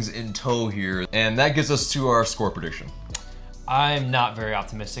interesting things in tow here. And that gets us to our score prediction. I'm not very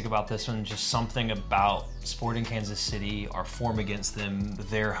optimistic about this one. Just something about Sporting Kansas City, our form against them,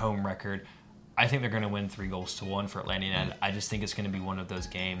 their home record. I think they're going to win 3-1 for Atlanta United. I just think it's going to be one of those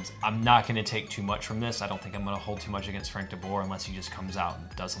games. I'm not going to take too much from this. I don't think I'm going to hold too much against Frank de Boer unless he just comes out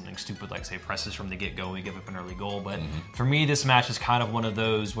and does something stupid like, say, presses from the get-go and we give up an early goal. But for me, this match is kind of one of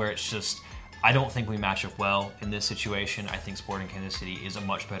those where it's just, I don't think we match up well in this situation. I think Sporting Kansas City is a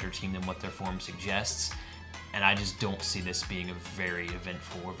much better team than what their form suggests. And I just don't see this being a very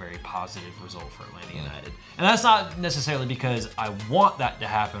eventful or very positive result for Atlanta United. And that's not necessarily because I want that to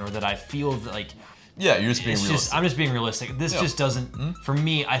happen or that I feel that, like... Yeah, you're just being realistic. I'm just being realistic. This just doesn't... For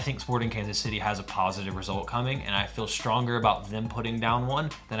me, I think Sporting Kansas City has a positive result coming, and I feel stronger about them putting down one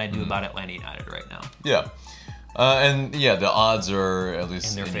than I do about Atlanta United right now. Yeah. The odds are at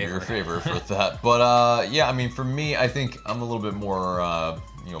least in your favor for that. But, I mean, for me, I think I'm a little bit more...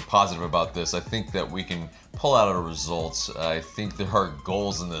 positive about this. I think that we can pull out our results. I think there are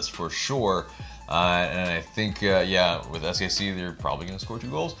goals in this for sure. And I think, with SKC, they're probably going to score 2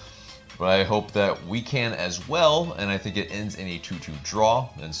 goals. But I hope that we can as well. And I think it ends in a 2-2 draw.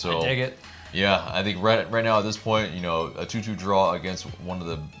 And so, I dig it. Yeah, I think right now at this point, a 2-2 draw against one of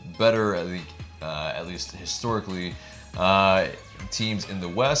the better, at least historically, teams in the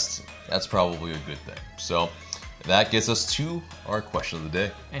West, that's probably a good thing. So, that gets us to our question of the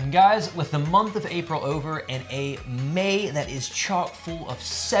day. And guys, with the month of April over and a May that is chock full of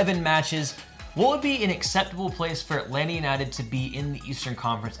 7 matches, what would be an acceptable place for Atlanta United to be in the Eastern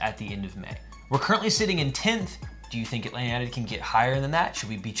Conference at the end of May? We're currently sitting in 10th. Do you think Atlanta United can get higher than that? Should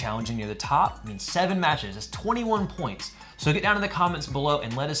we be challenging near the top? I mean, 7 matches, that's 21 points. So get down in the comments below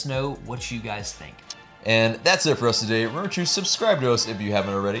and let us know what you guys think. And that's it for us today. Remember to subscribe to us if you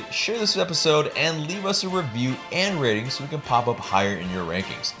haven't already, share this episode, and leave us a review and rating so we can pop up higher in your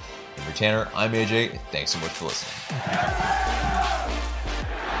rankings. And for Tanner, I'm AJ. Thanks so much for listening.